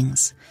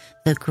blessings,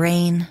 the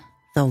grain,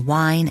 the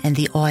wine and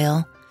the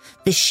oil,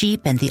 the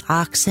sheep and the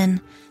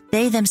oxen.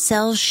 They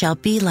themselves shall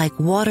be like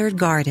watered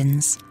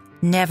gardens.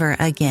 Never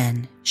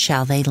again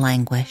shall they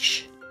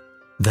languish.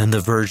 Then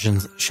the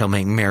virgins shall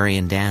make merry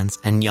and dance,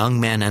 and young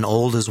men and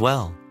old as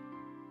well.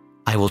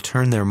 I will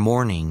turn their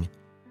mourning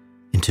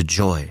into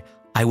joy.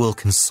 I will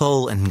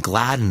console and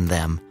gladden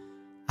them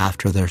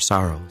after their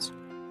sorrows.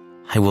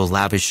 I will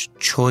lavish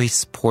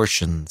choice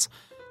portions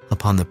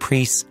upon the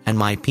priests, and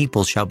my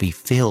people shall be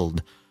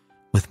filled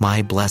with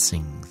my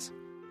blessings,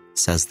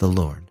 says the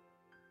Lord.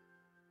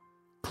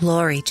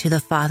 Glory to the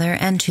Father,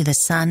 and to the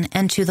Son,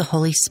 and to the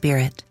Holy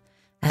Spirit,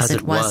 as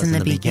it was in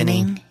the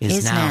beginning,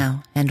 is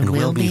now, and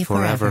will be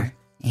forever.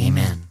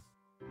 Amen.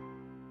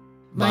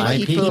 My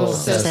people,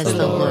 says the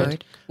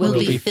Lord, will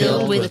be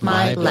filled with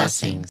my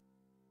blessings.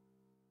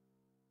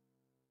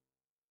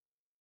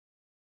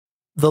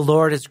 The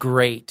Lord is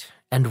great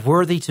and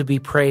worthy to be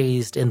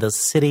praised in the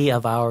city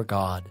of our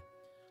God.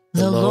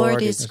 The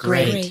Lord is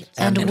great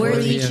and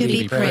worthy to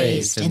be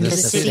praised in the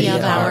city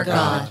of our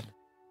God.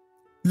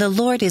 The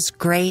Lord is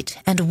great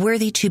and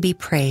worthy to be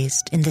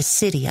praised in the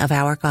city of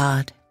our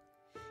God.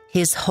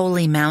 His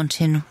holy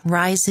mountain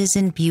rises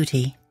in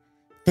beauty,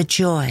 the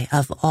joy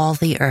of all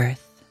the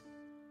earth.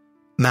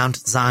 Mount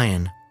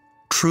Zion,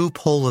 true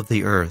pole of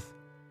the earth,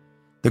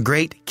 the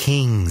great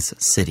King's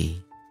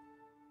city.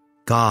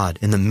 God,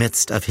 in the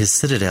midst of his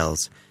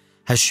citadels,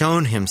 has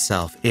shown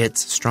himself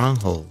its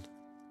stronghold.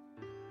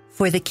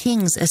 For the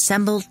kings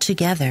assembled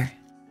together.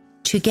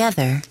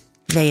 Together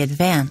they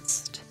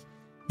advanced.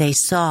 They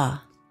saw.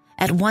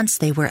 At once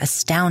they were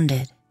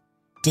astounded.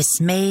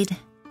 Dismayed,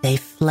 they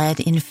fled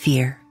in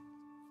fear.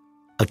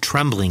 A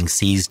trembling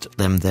seized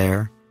them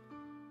there,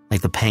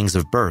 like the pangs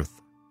of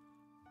birth.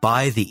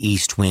 By the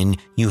east wind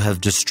you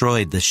have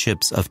destroyed the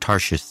ships of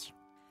Tarshish.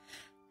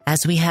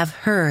 As we have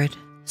heard,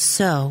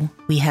 so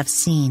we have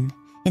seen,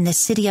 in the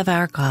city of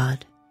our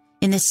God,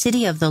 in the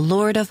city of the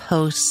Lord of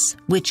hosts,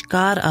 which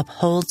God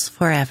upholds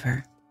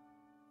forever.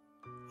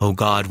 O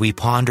God, we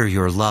ponder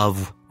your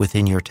love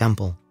within your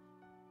temple.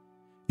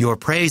 Your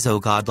praise, O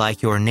God,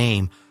 like your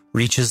name,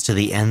 reaches to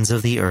the ends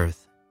of the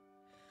earth.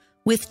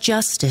 With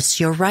justice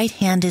your right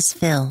hand is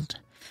filled.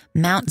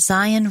 Mount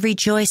Zion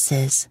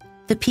rejoices.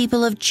 The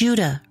people of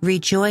Judah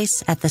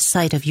rejoice at the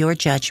sight of your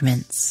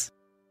judgments.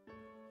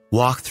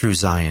 Walk through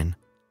Zion.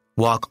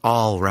 Walk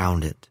all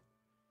round it.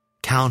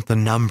 Count the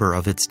number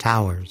of its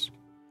towers.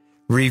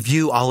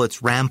 Review all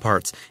its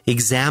ramparts.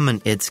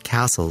 Examine its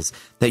castles,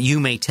 that you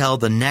may tell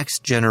the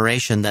next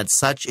generation that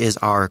such is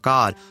our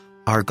God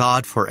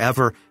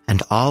forever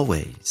and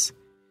always.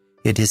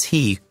 It is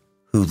he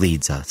who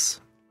leads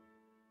us.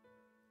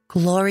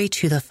 Glory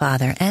to the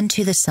Father, and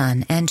to the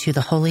Son, and to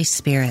the Holy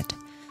Spirit,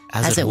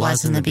 as it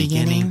was in the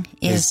beginning,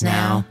 is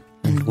now,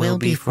 and will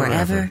be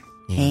forever.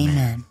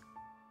 Amen.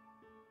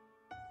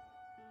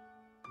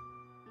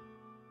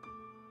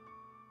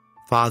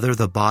 Father,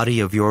 the body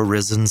of your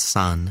risen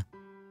Son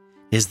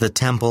is the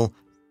temple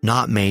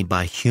not made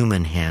by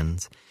human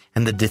hands,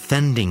 and the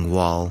defending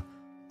wall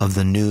of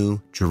the new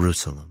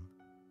Jerusalem.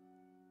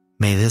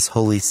 May this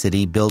holy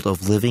city, built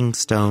of living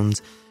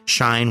stones,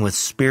 shine with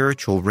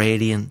spiritual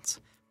radiance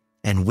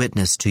and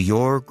witness to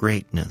your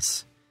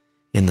greatness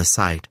in the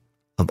sight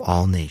of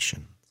all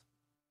nations.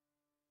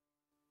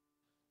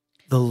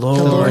 The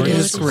Lord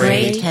is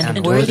great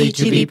and worthy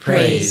to be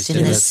praised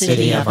in the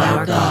city of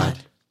our God.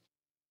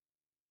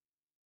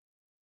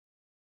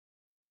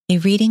 A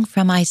reading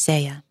from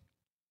Isaiah.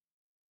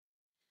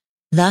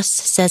 Thus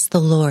says the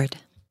Lord,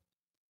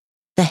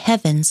 the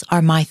heavens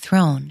are my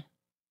throne,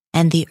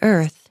 and the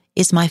earth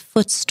is my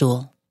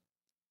footstool.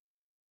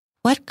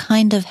 What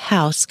kind of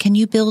house can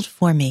you build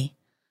for me?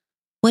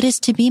 What is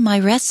to be my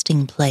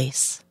resting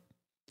place?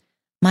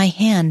 My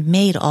hand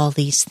made all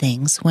these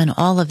things when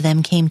all of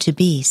them came to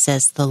be,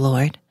 says the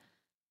Lord.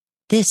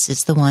 This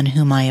is the one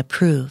whom I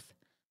approve,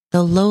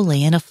 the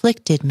lowly and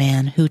afflicted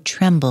man who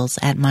trembles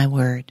at my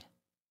word.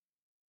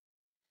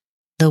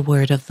 The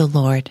word of the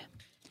Lord.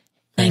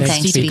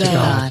 Thanks be to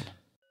God.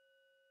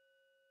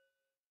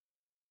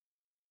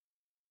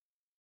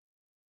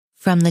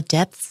 From the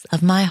depths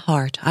of my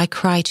heart I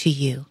cry to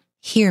you.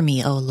 Hear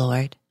me, O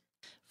Lord.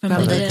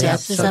 From the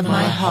depths of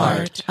my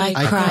heart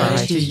I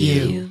cry to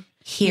you.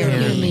 Hear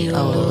me,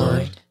 O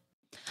Lord.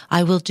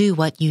 I will do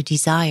what you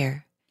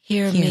desire.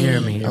 Hear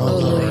me, O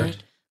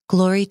Lord.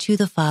 Glory to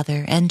the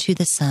Father, and to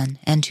the Son,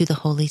 and to the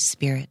Holy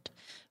Spirit.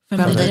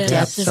 From the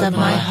depths of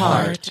my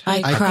heart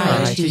I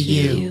cry to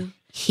you.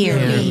 Hear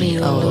me,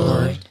 O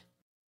Lord.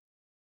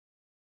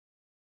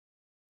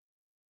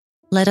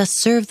 Let us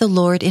serve the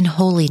Lord in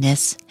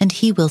holiness, and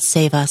he will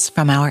save us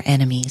from our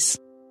enemies.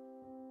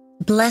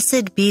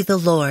 Blessed be the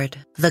Lord,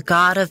 the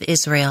God of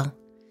Israel.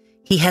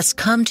 He has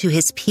come to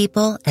his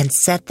people and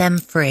set them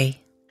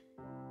free.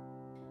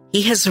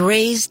 He has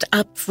raised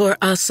up for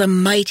us a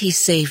mighty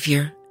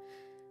Savior,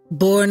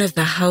 born of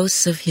the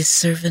house of his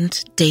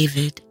servant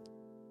David.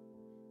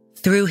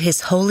 Through his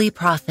holy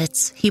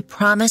prophets, he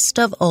promised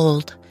of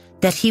old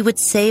that he would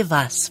save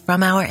us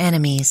from our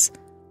enemies,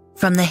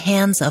 from the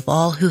hands of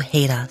all who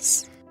hate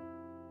us.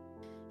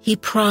 He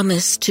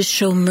promised to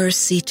show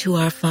mercy to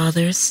our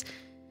fathers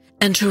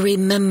and to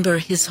remember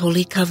his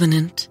holy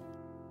covenant.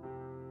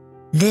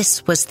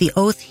 This was the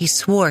oath he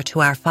swore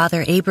to our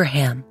father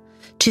Abraham,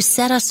 to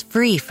set us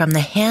free from the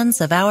hands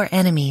of our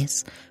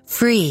enemies,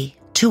 free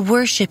to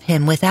worship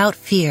him without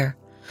fear,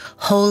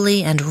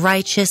 holy and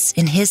righteous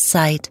in his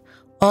sight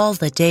all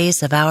the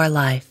days of our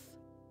life.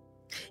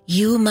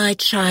 You, my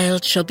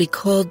child, shall be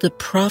called the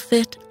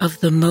prophet of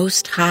the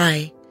Most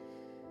High,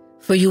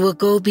 for you will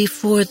go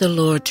before the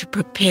Lord to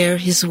prepare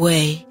his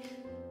way,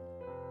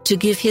 to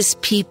give his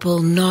people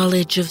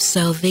knowledge of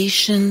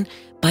salvation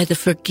by the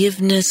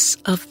forgiveness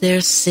of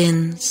their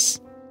sins.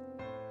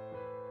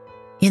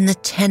 In the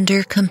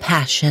tender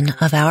compassion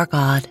of our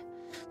God,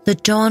 the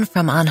dawn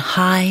from on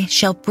high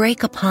shall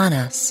break upon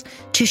us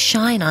to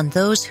shine on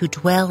those who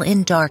dwell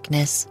in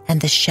darkness and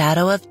the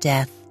shadow of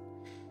death,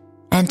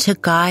 and to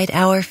guide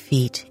our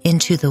feet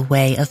into the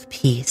way of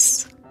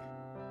peace.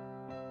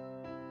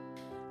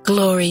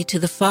 Glory to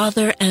the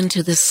Father, and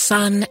to the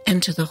Son,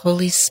 and to the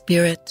Holy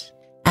Spirit.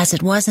 As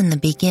it was in the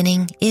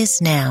beginning, is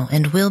now,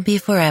 and will be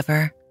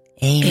forever.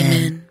 Amen.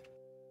 Amen.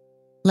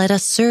 Let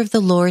us serve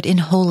the Lord in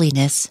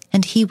holiness,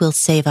 and he will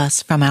save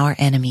us from our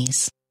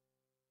enemies.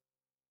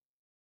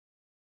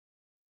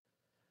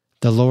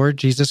 The Lord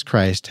Jesus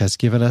Christ has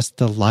given us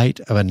the light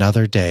of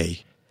another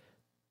day.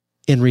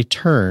 In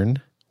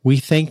return, we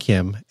thank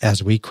him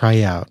as we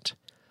cry out,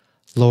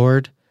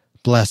 Lord,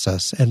 bless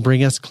us and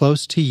bring us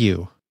close to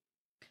you.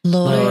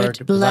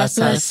 Lord, bless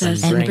us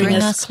and bring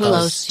us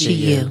close to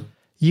you.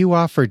 You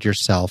offered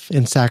yourself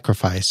in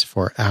sacrifice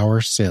for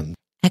our sins.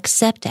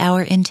 Accept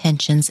our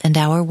intentions and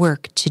our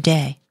work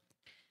today.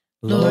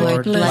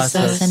 Lord, bless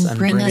us and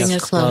bring us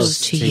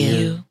close to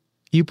you.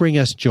 You bring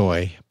us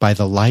joy by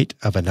the light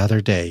of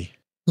another day.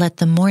 Let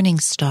the morning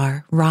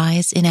star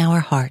rise in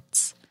our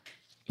hearts.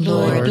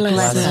 Lord,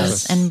 bless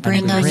us and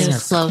bring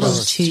us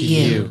close to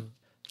you.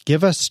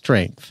 Give us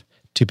strength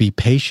to be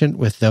patient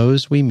with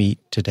those we meet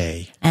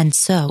today, and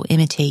so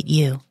imitate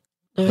you.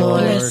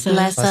 Lord,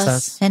 bless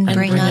us and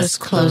bring us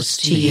close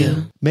to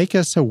you. Make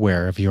us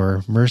aware of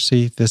your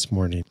mercy this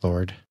morning,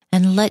 Lord.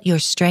 And let your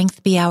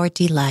strength be our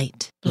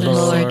delight.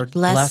 Lord,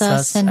 bless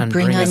us and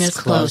bring us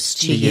close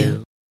to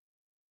you.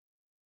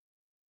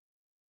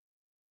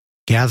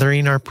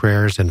 Gathering our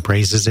prayers and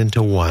praises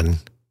into one,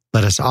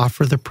 let us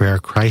offer the prayer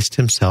Christ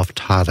himself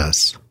taught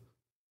us.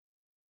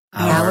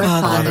 Our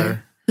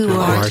Father, who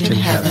art in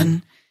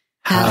heaven,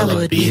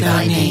 hallowed be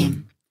thy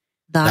name.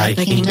 Thy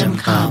kingdom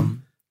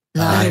come,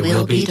 thy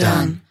will be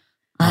done,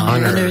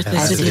 on earth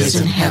as it is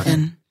in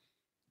heaven.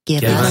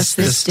 Give us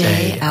this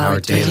day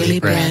our daily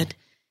bread,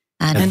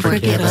 and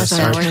forgive us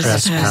our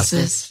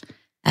trespasses,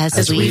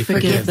 as we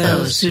forgive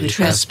those who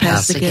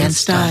trespass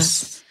against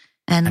us.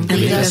 And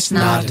lead us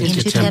not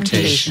into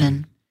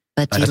temptation,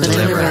 but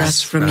deliver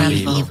us from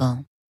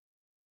evil.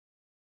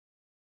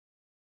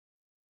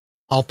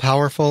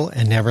 All-powerful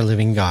and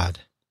ever-living God,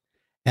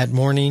 at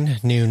morning,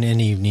 noon,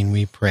 and evening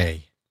we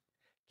pray.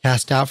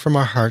 Cast out from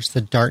our hearts the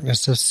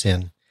darkness of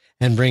sin,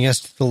 and bring us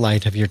to the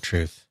light of your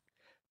truth.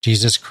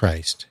 Jesus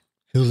Christ,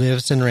 who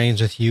lives and reigns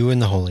with you in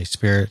the Holy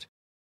Spirit,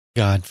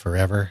 God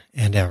forever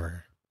and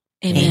ever.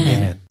 Amen.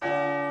 Amen.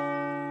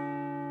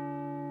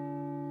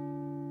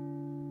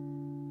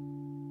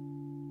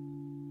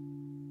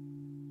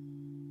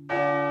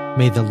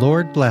 May the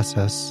Lord bless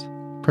us,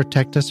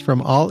 protect us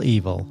from all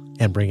evil,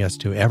 and bring us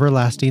to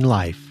everlasting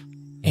life.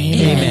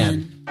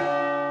 Amen.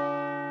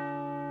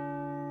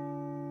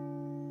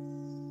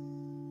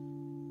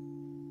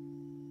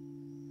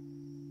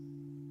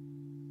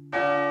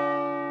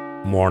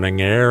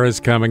 Morning Air is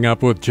coming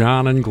up with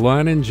John and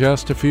Glenn in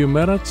just a few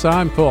minutes.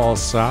 I'm Paul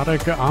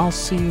Sadek. I'll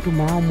see you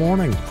tomorrow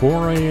morning,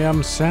 4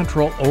 a.m.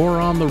 Central, or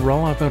on the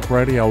Relevant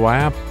Radio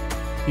app.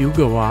 You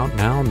go out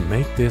now and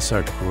make this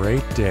a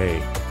great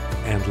day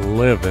and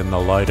live in the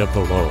light of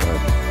the Lord.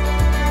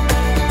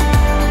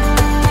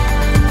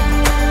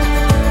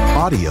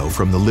 Audio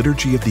from the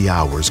Liturgy of the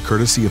Hours,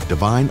 courtesy of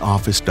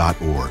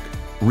DivineOffice.org.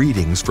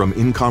 Readings from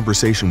In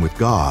Conversation with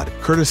God,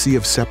 courtesy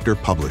of Scepter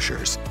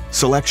Publishers.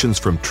 Selections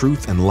from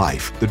Truth and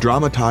Life, the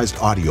dramatized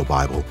audio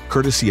Bible,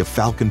 courtesy of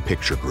Falcon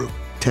Picture Group.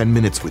 10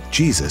 Minutes with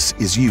Jesus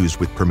is used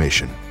with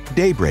permission.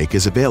 Daybreak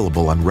is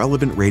available on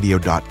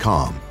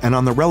RelevantRadio.com and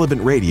on the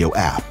Relevant Radio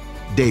app.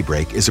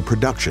 Daybreak is a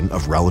production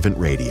of Relevant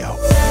Radio.